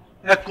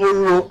echo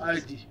row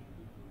ID.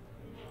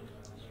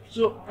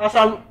 So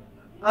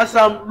as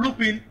I'm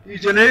looping,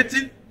 it's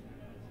generating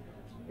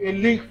a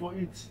link for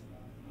it.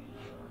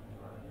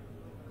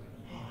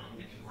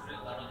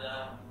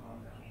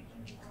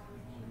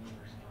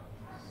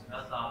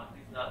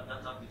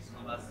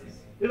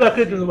 If I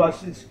create the number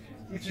 6,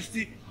 it will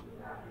still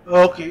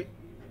okay.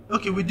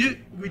 Okay, we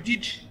did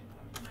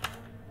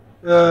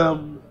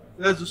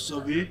let's do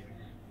survey.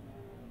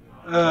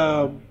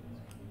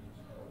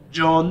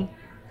 John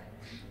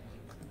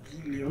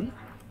Gillian,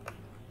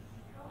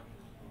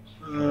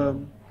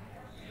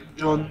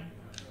 John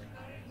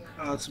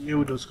at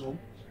mail.com,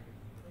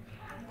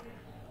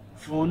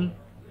 phone,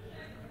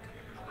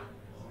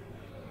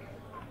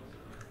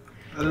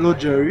 hello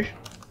Jerry,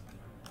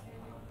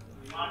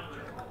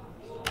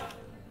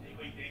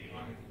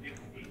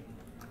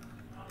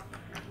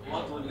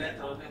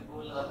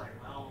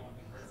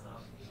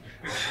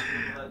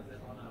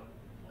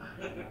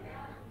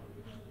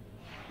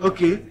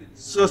 okay,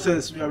 so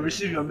says we have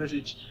received your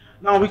message.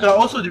 Now we can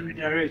also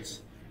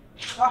redirect.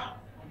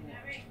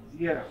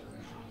 Yeah.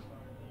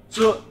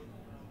 So,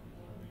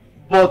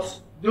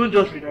 but don't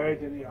just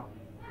redirect anyhow.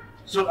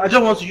 So I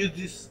just want to use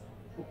this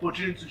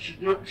opportunity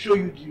to show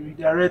you the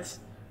redirect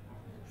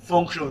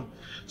function.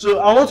 So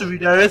I want to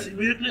redirect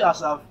immediately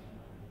as I've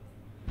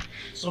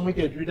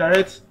submitted,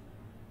 redirect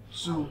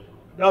to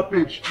that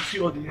page to see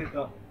all the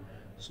data.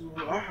 So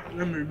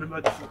let me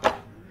remember the photo.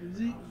 Is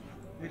it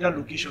data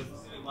location?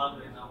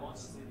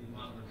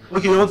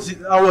 Okay, you want to see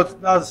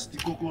what? That's the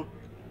cocoa.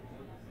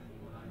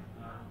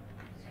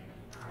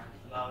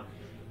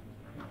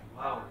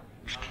 Wow.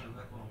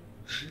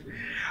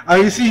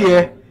 And you see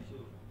here,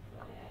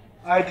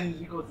 ID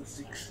is equal to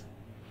 6.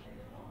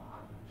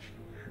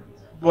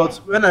 But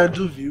when I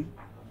do view,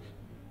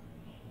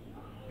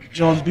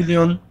 John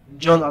Billion,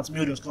 John at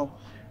mail.com.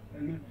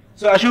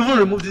 So I should even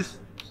remove this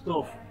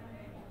stuff,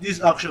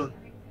 this action.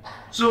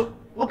 So,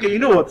 okay, you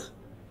know what?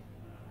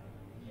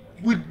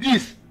 With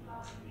this,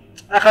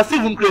 I can still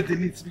even create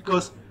delete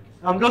because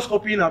I'm just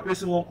copying and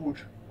pasting one code.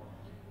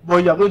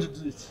 But you are going to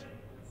do it.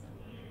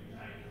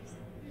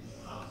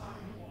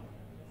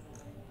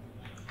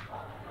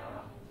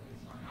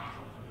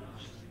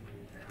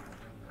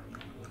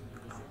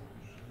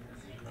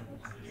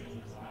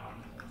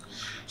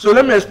 So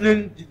let me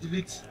explain the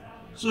delete.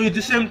 So it's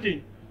the same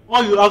thing.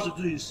 All you have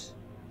to do is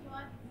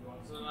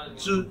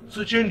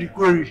to change the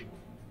query.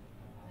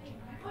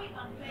 Before you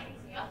can do anything,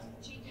 you have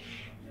to change it.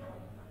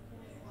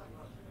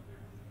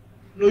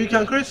 No, you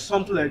can create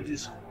something like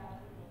this.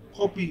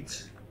 Copy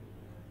it.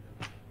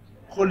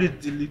 Call it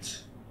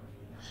delete.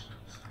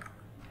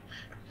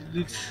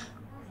 Delete.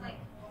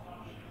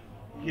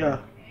 Yeah.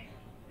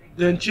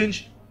 Then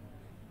change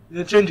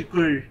the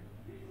query.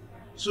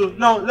 So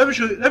now let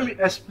me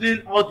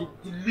explain how the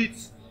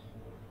delete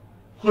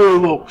query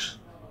works.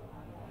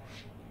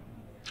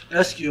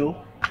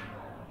 SQL.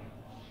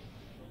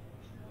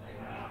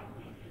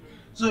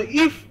 So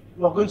if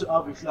we are going to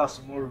have a class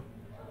tomorrow,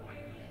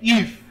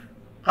 if,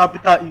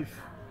 capital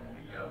if.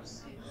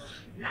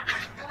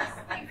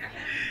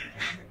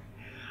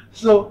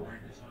 So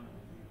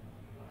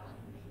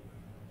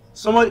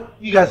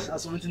you guys are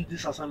submitting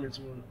this assignment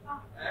tomorrow.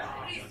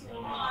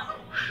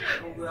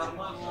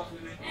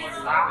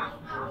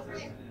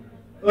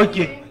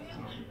 Okay.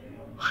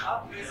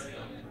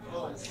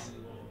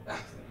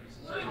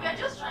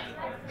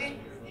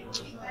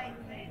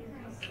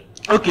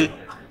 Okay.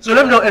 So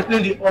let me now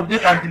explain the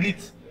update and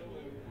delete.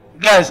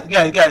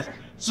 Guys.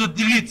 So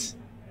delete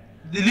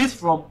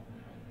from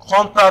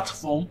contact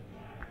form,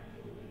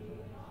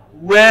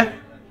 where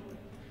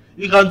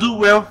you can do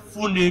where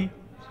full name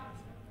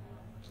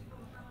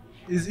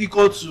is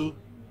equal to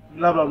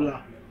blah blah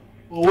blah,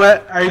 or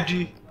where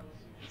ID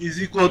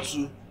is equal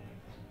to.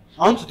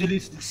 I want to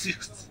delete the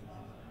sixth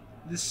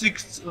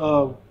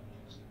row,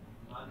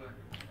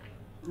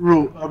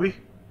 Abi.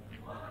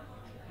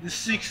 The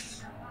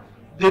sixth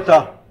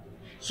data.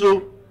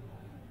 So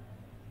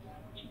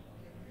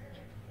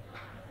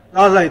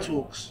that's how it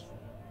works.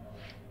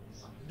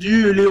 Do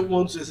you really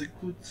want to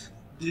execute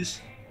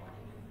this?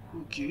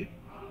 Okay.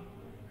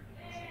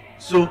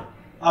 So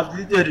I've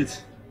deleted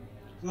it.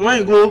 So when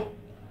you go,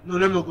 no,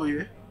 let me go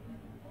here.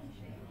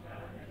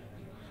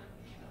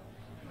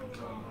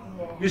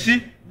 You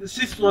see, the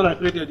sixth one I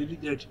created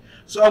deleted.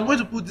 So I'm going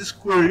to put this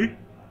query.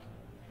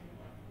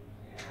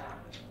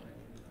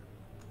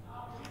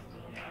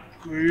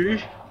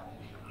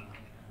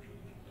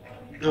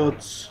 dot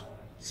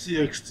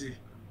txt.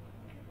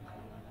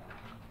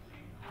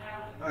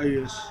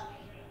 Yes.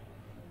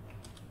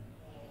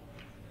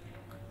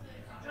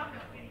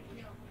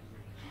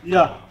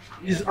 Yeah,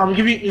 I'm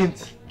giving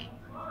int.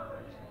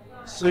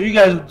 So you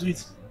guys will do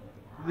it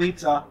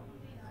later.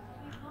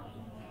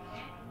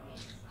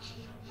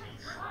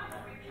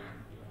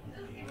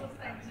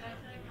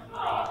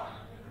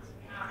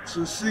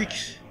 So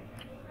 6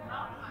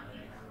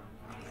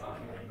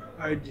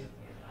 ID.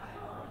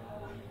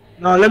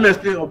 Now let me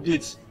explain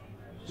updates.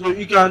 So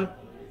you can,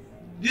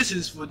 this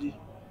is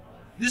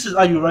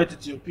how you write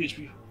it in your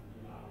PHP.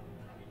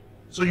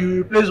 So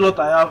you replace what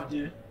I have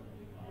there,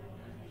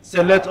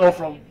 select all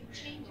from,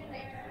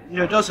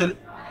 yeah, just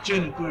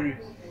change the query.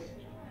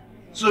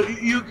 So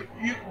you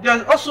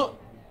there's also,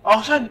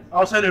 I'll send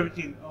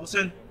everything. I'll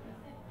send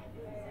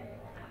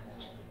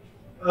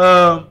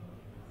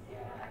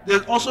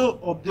there's also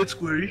update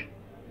query.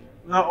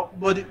 Now,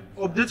 but the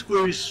update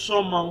query is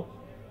somehow,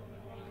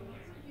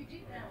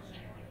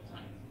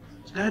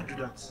 did I do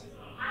that?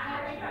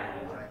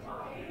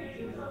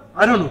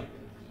 I don't know.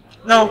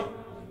 Now,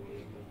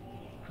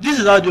 this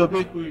is how the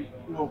update query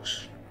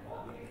works.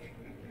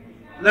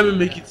 Let me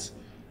make it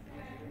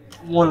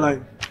one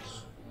line.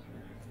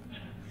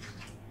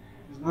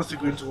 It's not still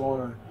going to one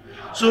line.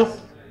 So,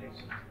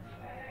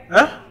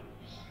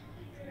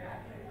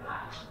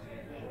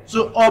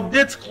 so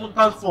update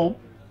contact form,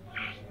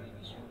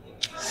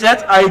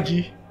 set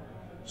ID.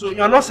 So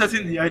you are not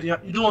setting the ID.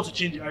 You don't want to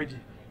change the ID.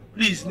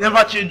 Please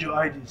never change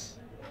your IDs.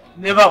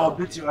 Never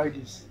update your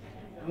IDs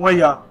when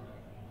you are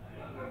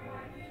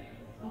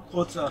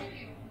quarter.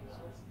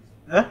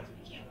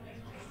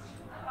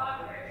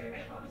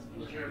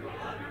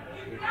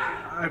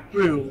 I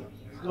pray,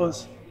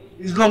 because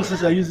it's long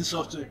since I use the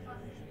software.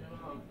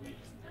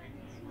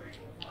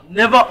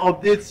 Never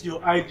update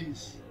your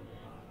IDs,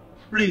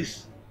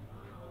 please.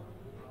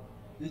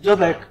 It's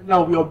just like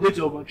now we update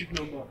your matric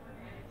number.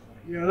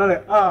 You're not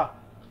like,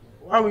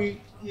 why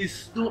we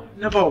is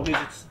never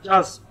update it.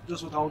 That's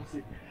just what I want to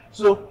say.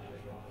 So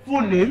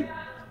full name,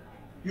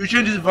 you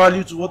change this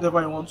value to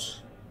whatever you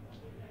want.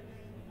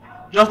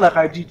 Just like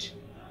I did.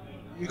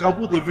 You can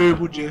put a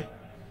variable there.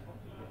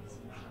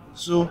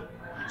 So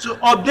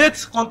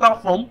update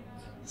contact form,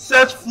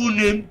 set full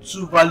name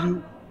to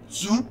value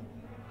 2,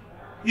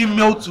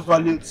 email to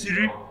value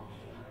 3,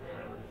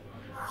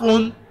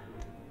 phone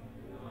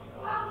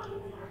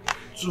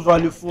to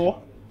value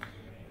 4,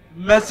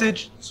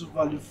 message to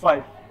value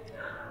 5.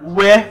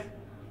 Where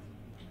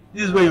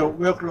this is where your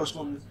where clause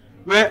comes in.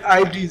 Where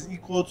ID is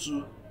equal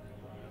to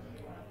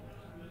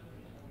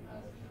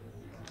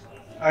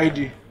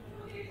ID.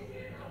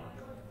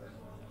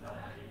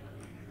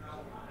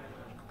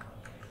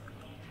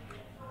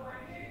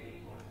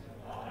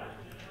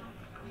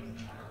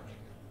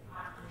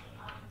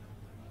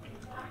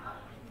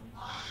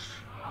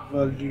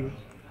 Value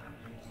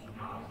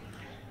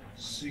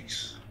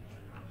 6.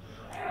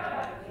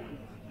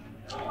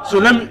 So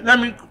let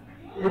me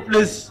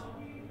replace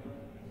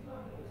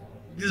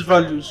these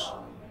values,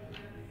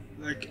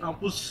 like, and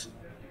put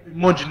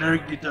more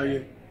generic data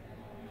here.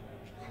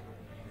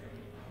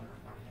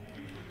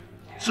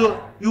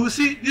 So you will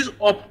see this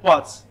up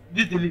part,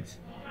 this delete.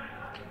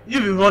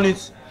 If you run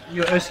it in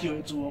your SQL,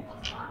 it will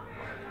work.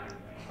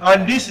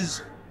 And this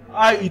is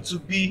how it will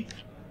be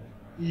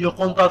in your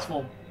contact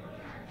form.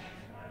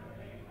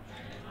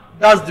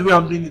 That's the way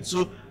I'm doing it.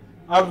 So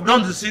I've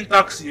done the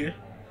syntax here.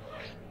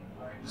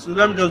 So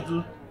let me just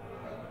do.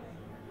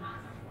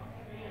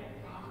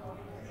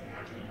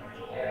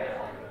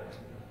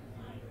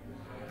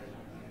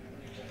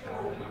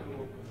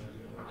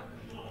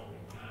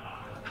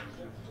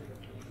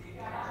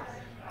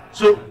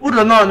 So who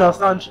does not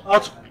understand how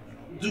to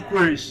do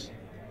queries,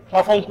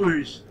 perform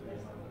queries?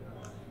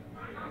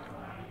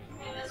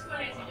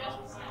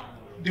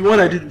 The one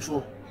I did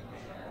before.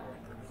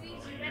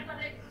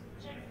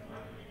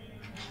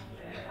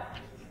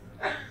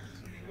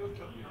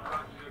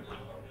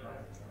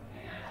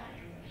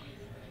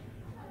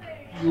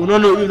 You will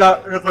not know if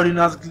that recording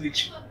has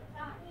glitch.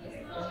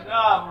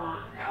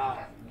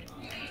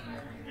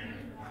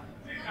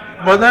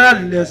 But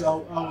nonetheless,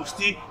 I'll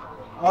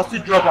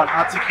still drop an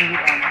article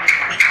and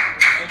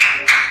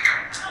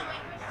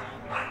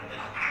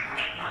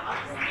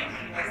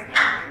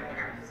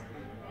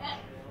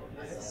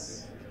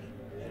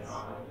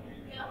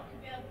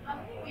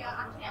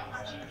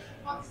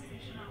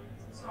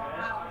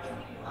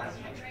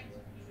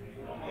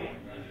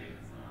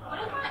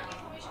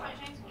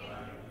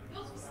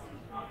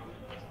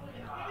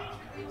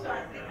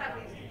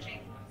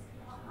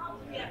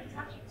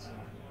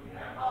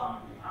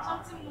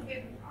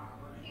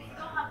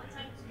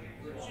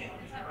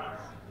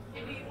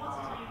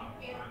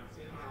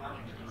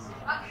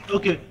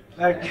okay,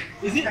 like,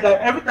 is it like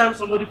every time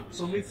somebody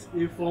submits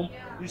a form,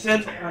 you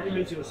send an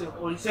email to yourself,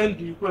 or you send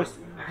the request,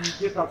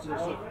 the data to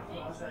yourself?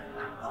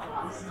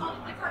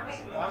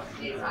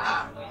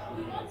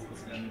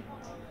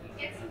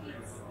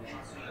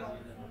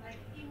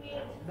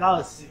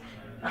 That's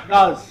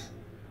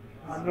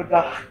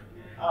another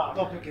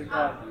topic in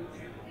that.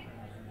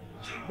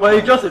 But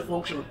it's just a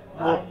function.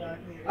 But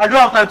I don't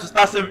have time to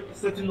start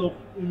setting up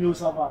email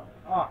server.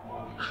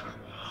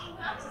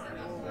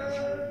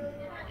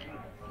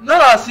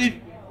 Not as if.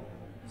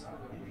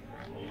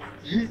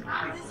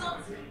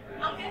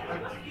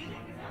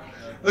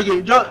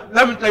 Okay, just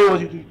let me tell you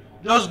what you do.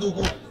 Just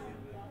Google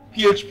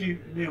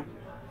PHP mail.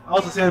 How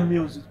to send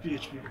mails with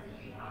PHP.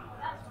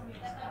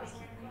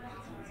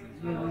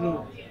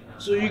 No.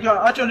 So you can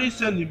actually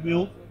send the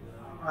mail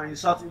and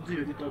insert into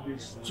your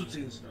database. Two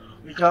things.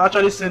 You can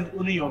actually send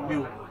only your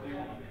mail.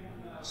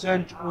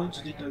 Send only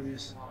to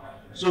database.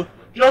 So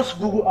just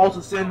Google how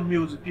to send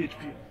mails with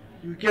PHP.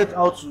 You get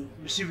how to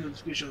receive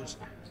notifications.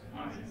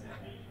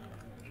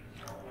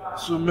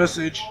 So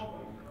message.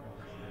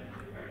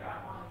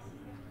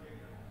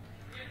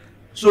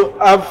 So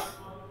I've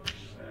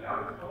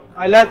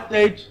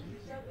highlighted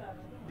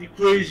the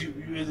queries you'll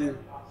be using.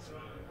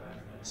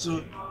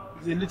 So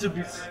it's a little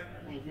bit of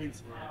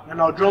it.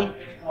 And I'll drop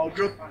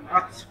an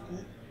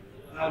article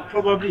and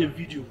probably a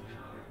video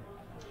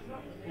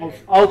of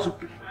how to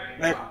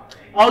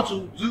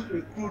do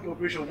a crude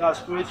operation, that's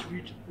create,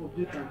 read,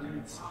 update and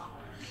delete.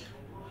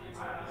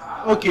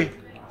 Okay,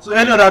 so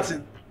any other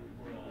thing?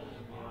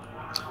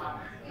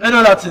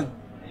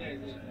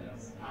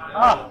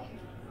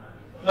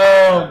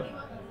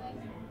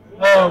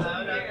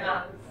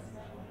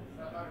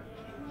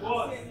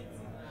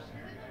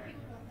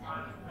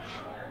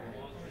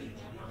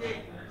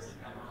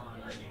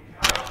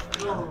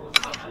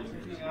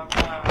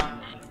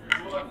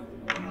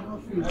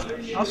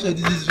 How should I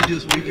do these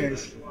videos for you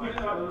guys?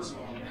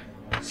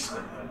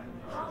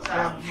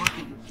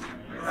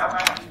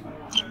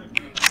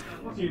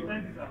 Okay,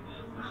 thank you, sir.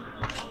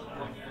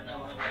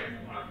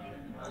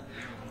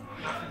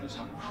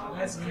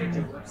 Let's create a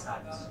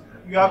website.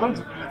 We are going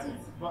to create it,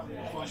 but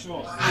for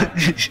sure.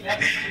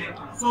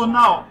 So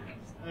now,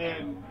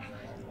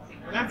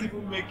 let's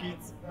even make it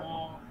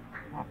more.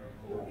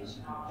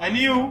 And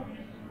you?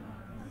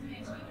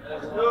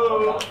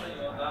 Hello.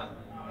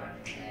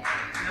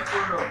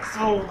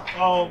 So,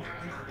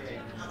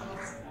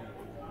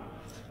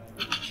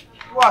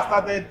 who has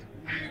started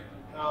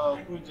the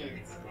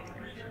project?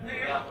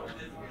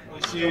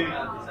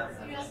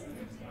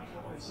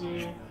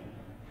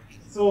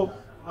 So,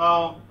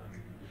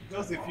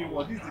 just a few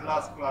words. This is the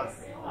last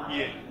class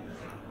here.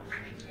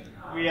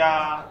 We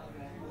are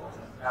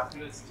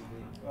closed.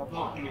 We are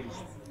not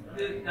closed.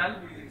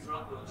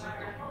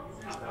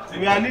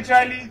 We are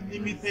literally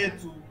limited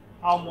to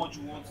how much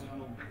you want to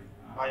know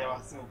by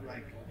yourself.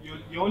 Like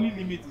your only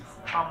limit is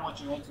how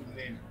much you want to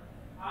learn.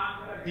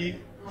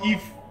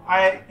 If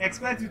I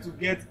expect you to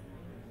get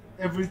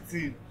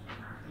everything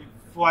in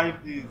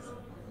 5 days,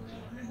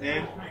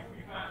 then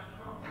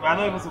we are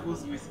not even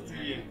supposed to be sitting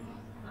here,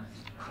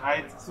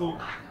 right? So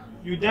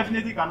you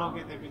definitely cannot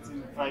get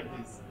everything in 5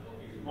 days.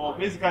 But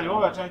basically, what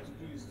we are trying to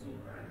do is to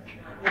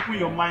open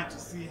your mind to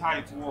see how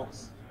it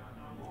works.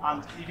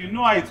 And if you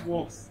know how it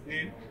works,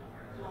 then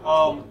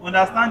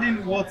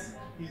understanding what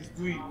he's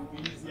doing will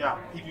be easier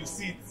if you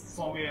see it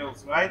somewhere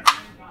else, right?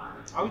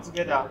 Are we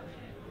together?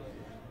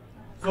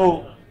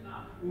 So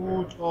we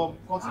would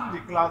continue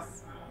the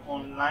class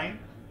online.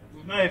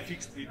 We've not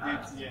fixed a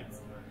date yet.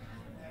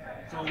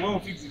 So when we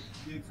fix the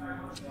date,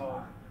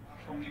 we'll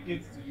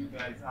communicate to you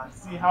guys and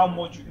see how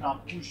much we can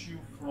push you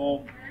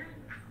from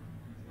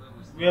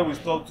where we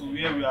stop to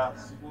where we are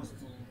supposed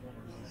to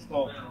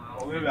stop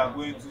or where we are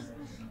going to.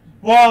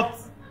 But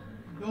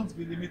don't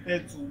be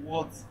limited to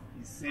what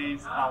he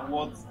says and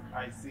what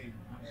I say.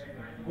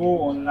 Go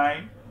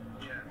online.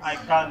 I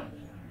can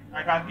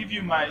give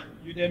you my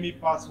Udemy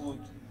password.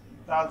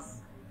 It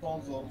has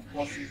tons of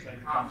courses that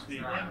you can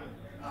take.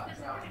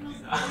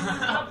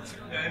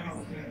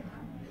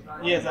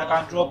 Yes, I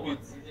can drop it.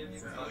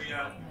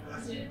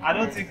 I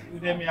don't think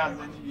Udemy has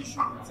any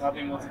issue with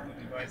having multiple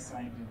devices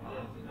signed in.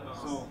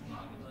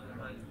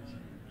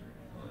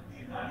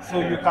 So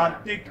you can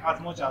take as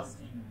much as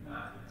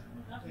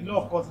a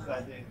lot of courses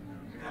are there.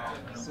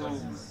 So you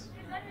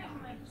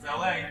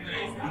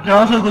can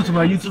also go to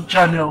my YouTube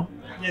channel.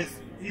 Yes,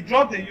 he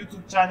dropped a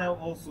YouTube channel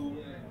also.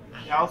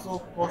 There are also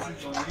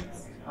courses on it.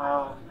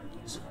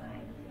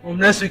 From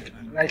next week,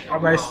 like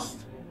I'm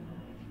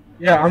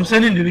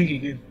sending the link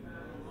again.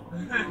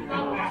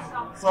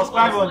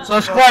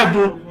 Subscribe,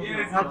 bro.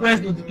 And press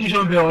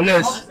notification bell or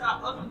less.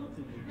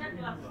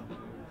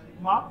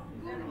 Ma?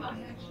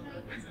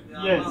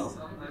 Yes.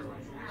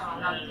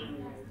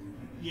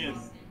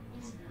 Yes.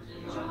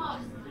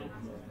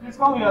 Please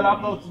come with your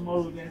laptop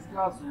tomorrow. There's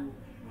class.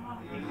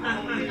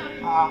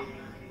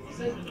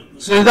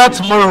 So is that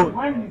tomorrow?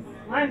 When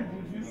did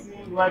you see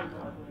right?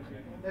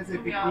 Let's say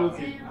be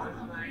closing.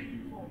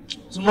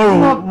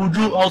 Tomorrow we'll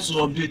do how to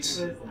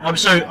update. I'm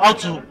sorry, how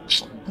to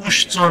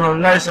push to an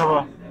online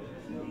server.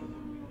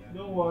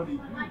 Don't worry.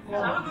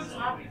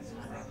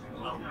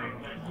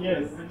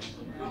 Yes.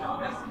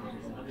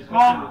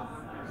 Come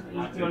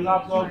with your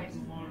laptop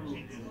tomorrow.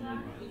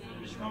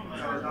 Come with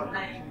your laptop.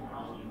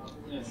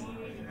 Yes.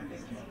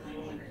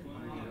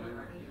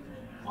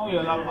 Come with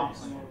your laptop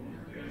tomorrow.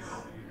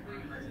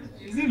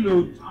 Is it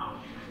load?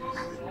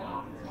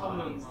 How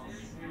load now?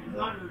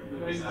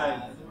 Very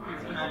nice.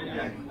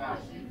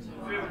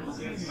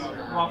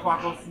 More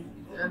faculty.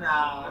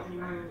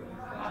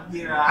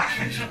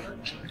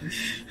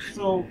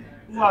 So,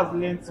 who has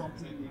learned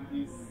something in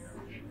this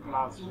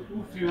class?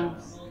 Who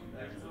feels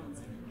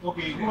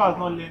okay? Who has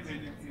not learned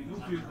anything? Who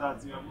feels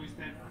that you have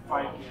wasted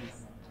 5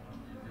 years?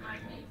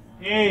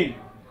 Hey,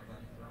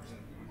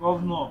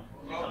 Governor,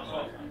 you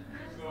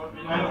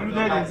are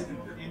included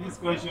in this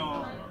question.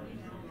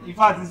 In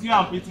fact, it's you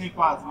and pitting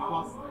part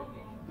because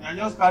they are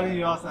just carrying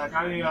you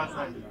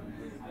outside,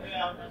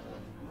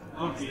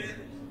 Okay.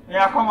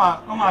 Yeah, come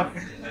on.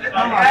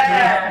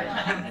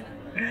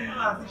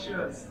 Teach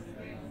us.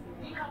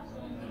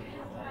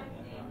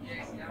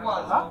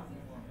 Huh?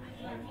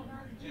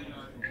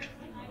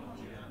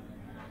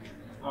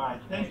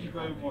 Alright, thank you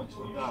very much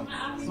for that.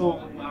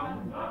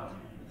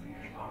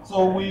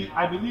 So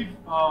I believe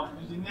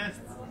in the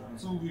next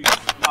 2 weeks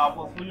our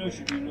portfolio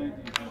should be ready.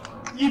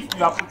 If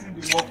you are putting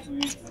the work to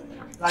it,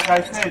 like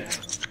I said,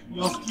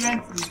 your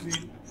strength is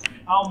in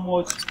how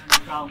much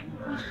you can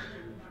Google.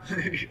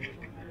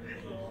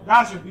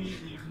 That should be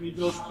the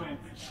major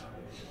strength.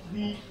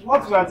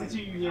 What we are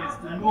teaching you here is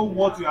to know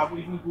what you are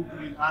even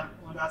Googling and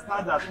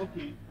understand that,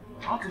 okay,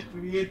 how to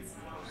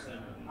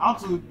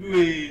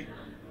do a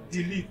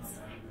delete.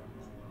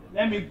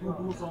 Let me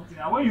Google something.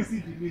 And when you see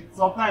delete,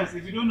 sometimes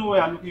if you don't know what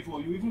you're looking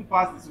for, you even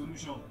pass the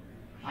solution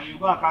and you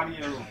go and carry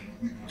error.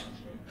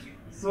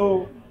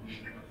 So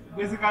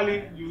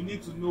basically, you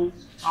need to know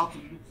how to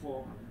look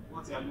for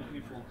what you are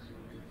looking for.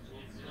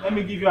 Let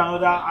me give you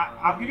another.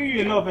 I've given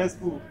you a lot of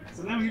expo,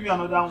 so let me give you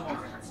another one.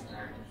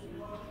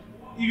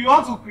 If you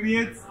want to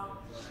create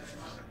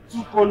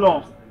 2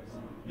 columns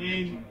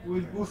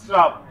with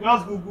Bootstrap,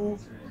 just Google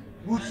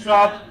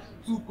Bootstrap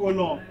 2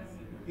 columns.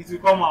 It will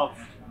come out.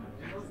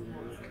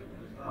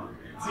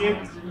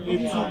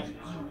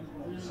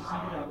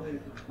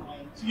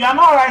 You are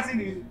not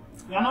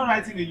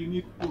writing a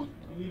unique code.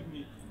 Believe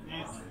me.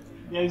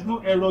 There is no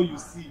error you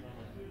see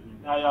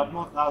that has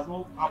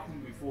not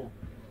happened before.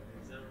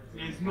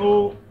 There's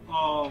no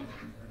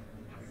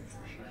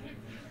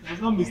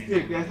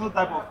mistake. There's no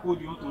type of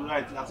code you want to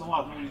write that someone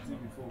has not written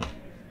before.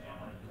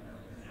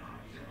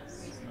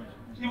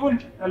 Even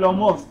Elon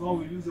Musk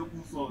will use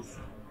open source.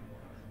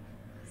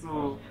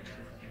 So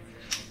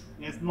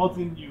there's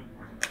nothing new.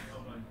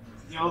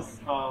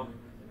 Just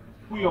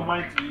put your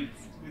mind to it,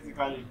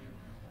 basically.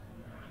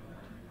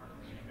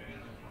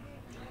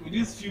 With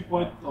these few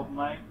points of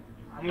mine,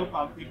 I hope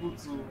I'm able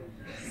to.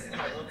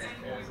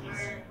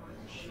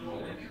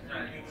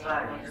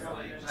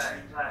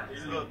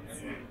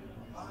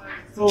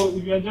 So,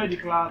 if you enjoyed the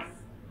class,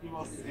 give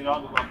us a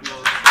round of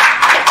applause.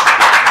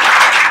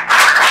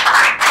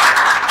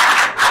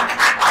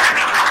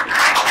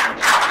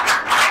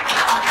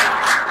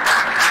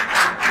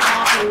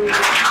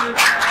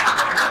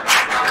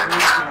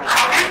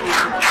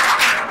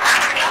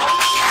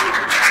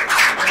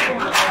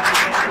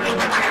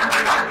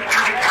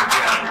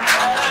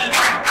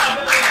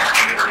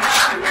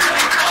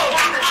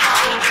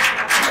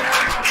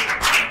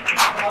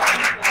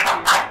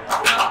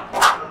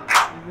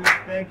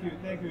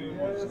 Thank you very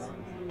much.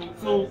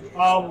 So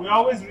we're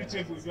always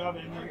reachable if you have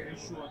any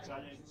issue or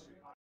challenge.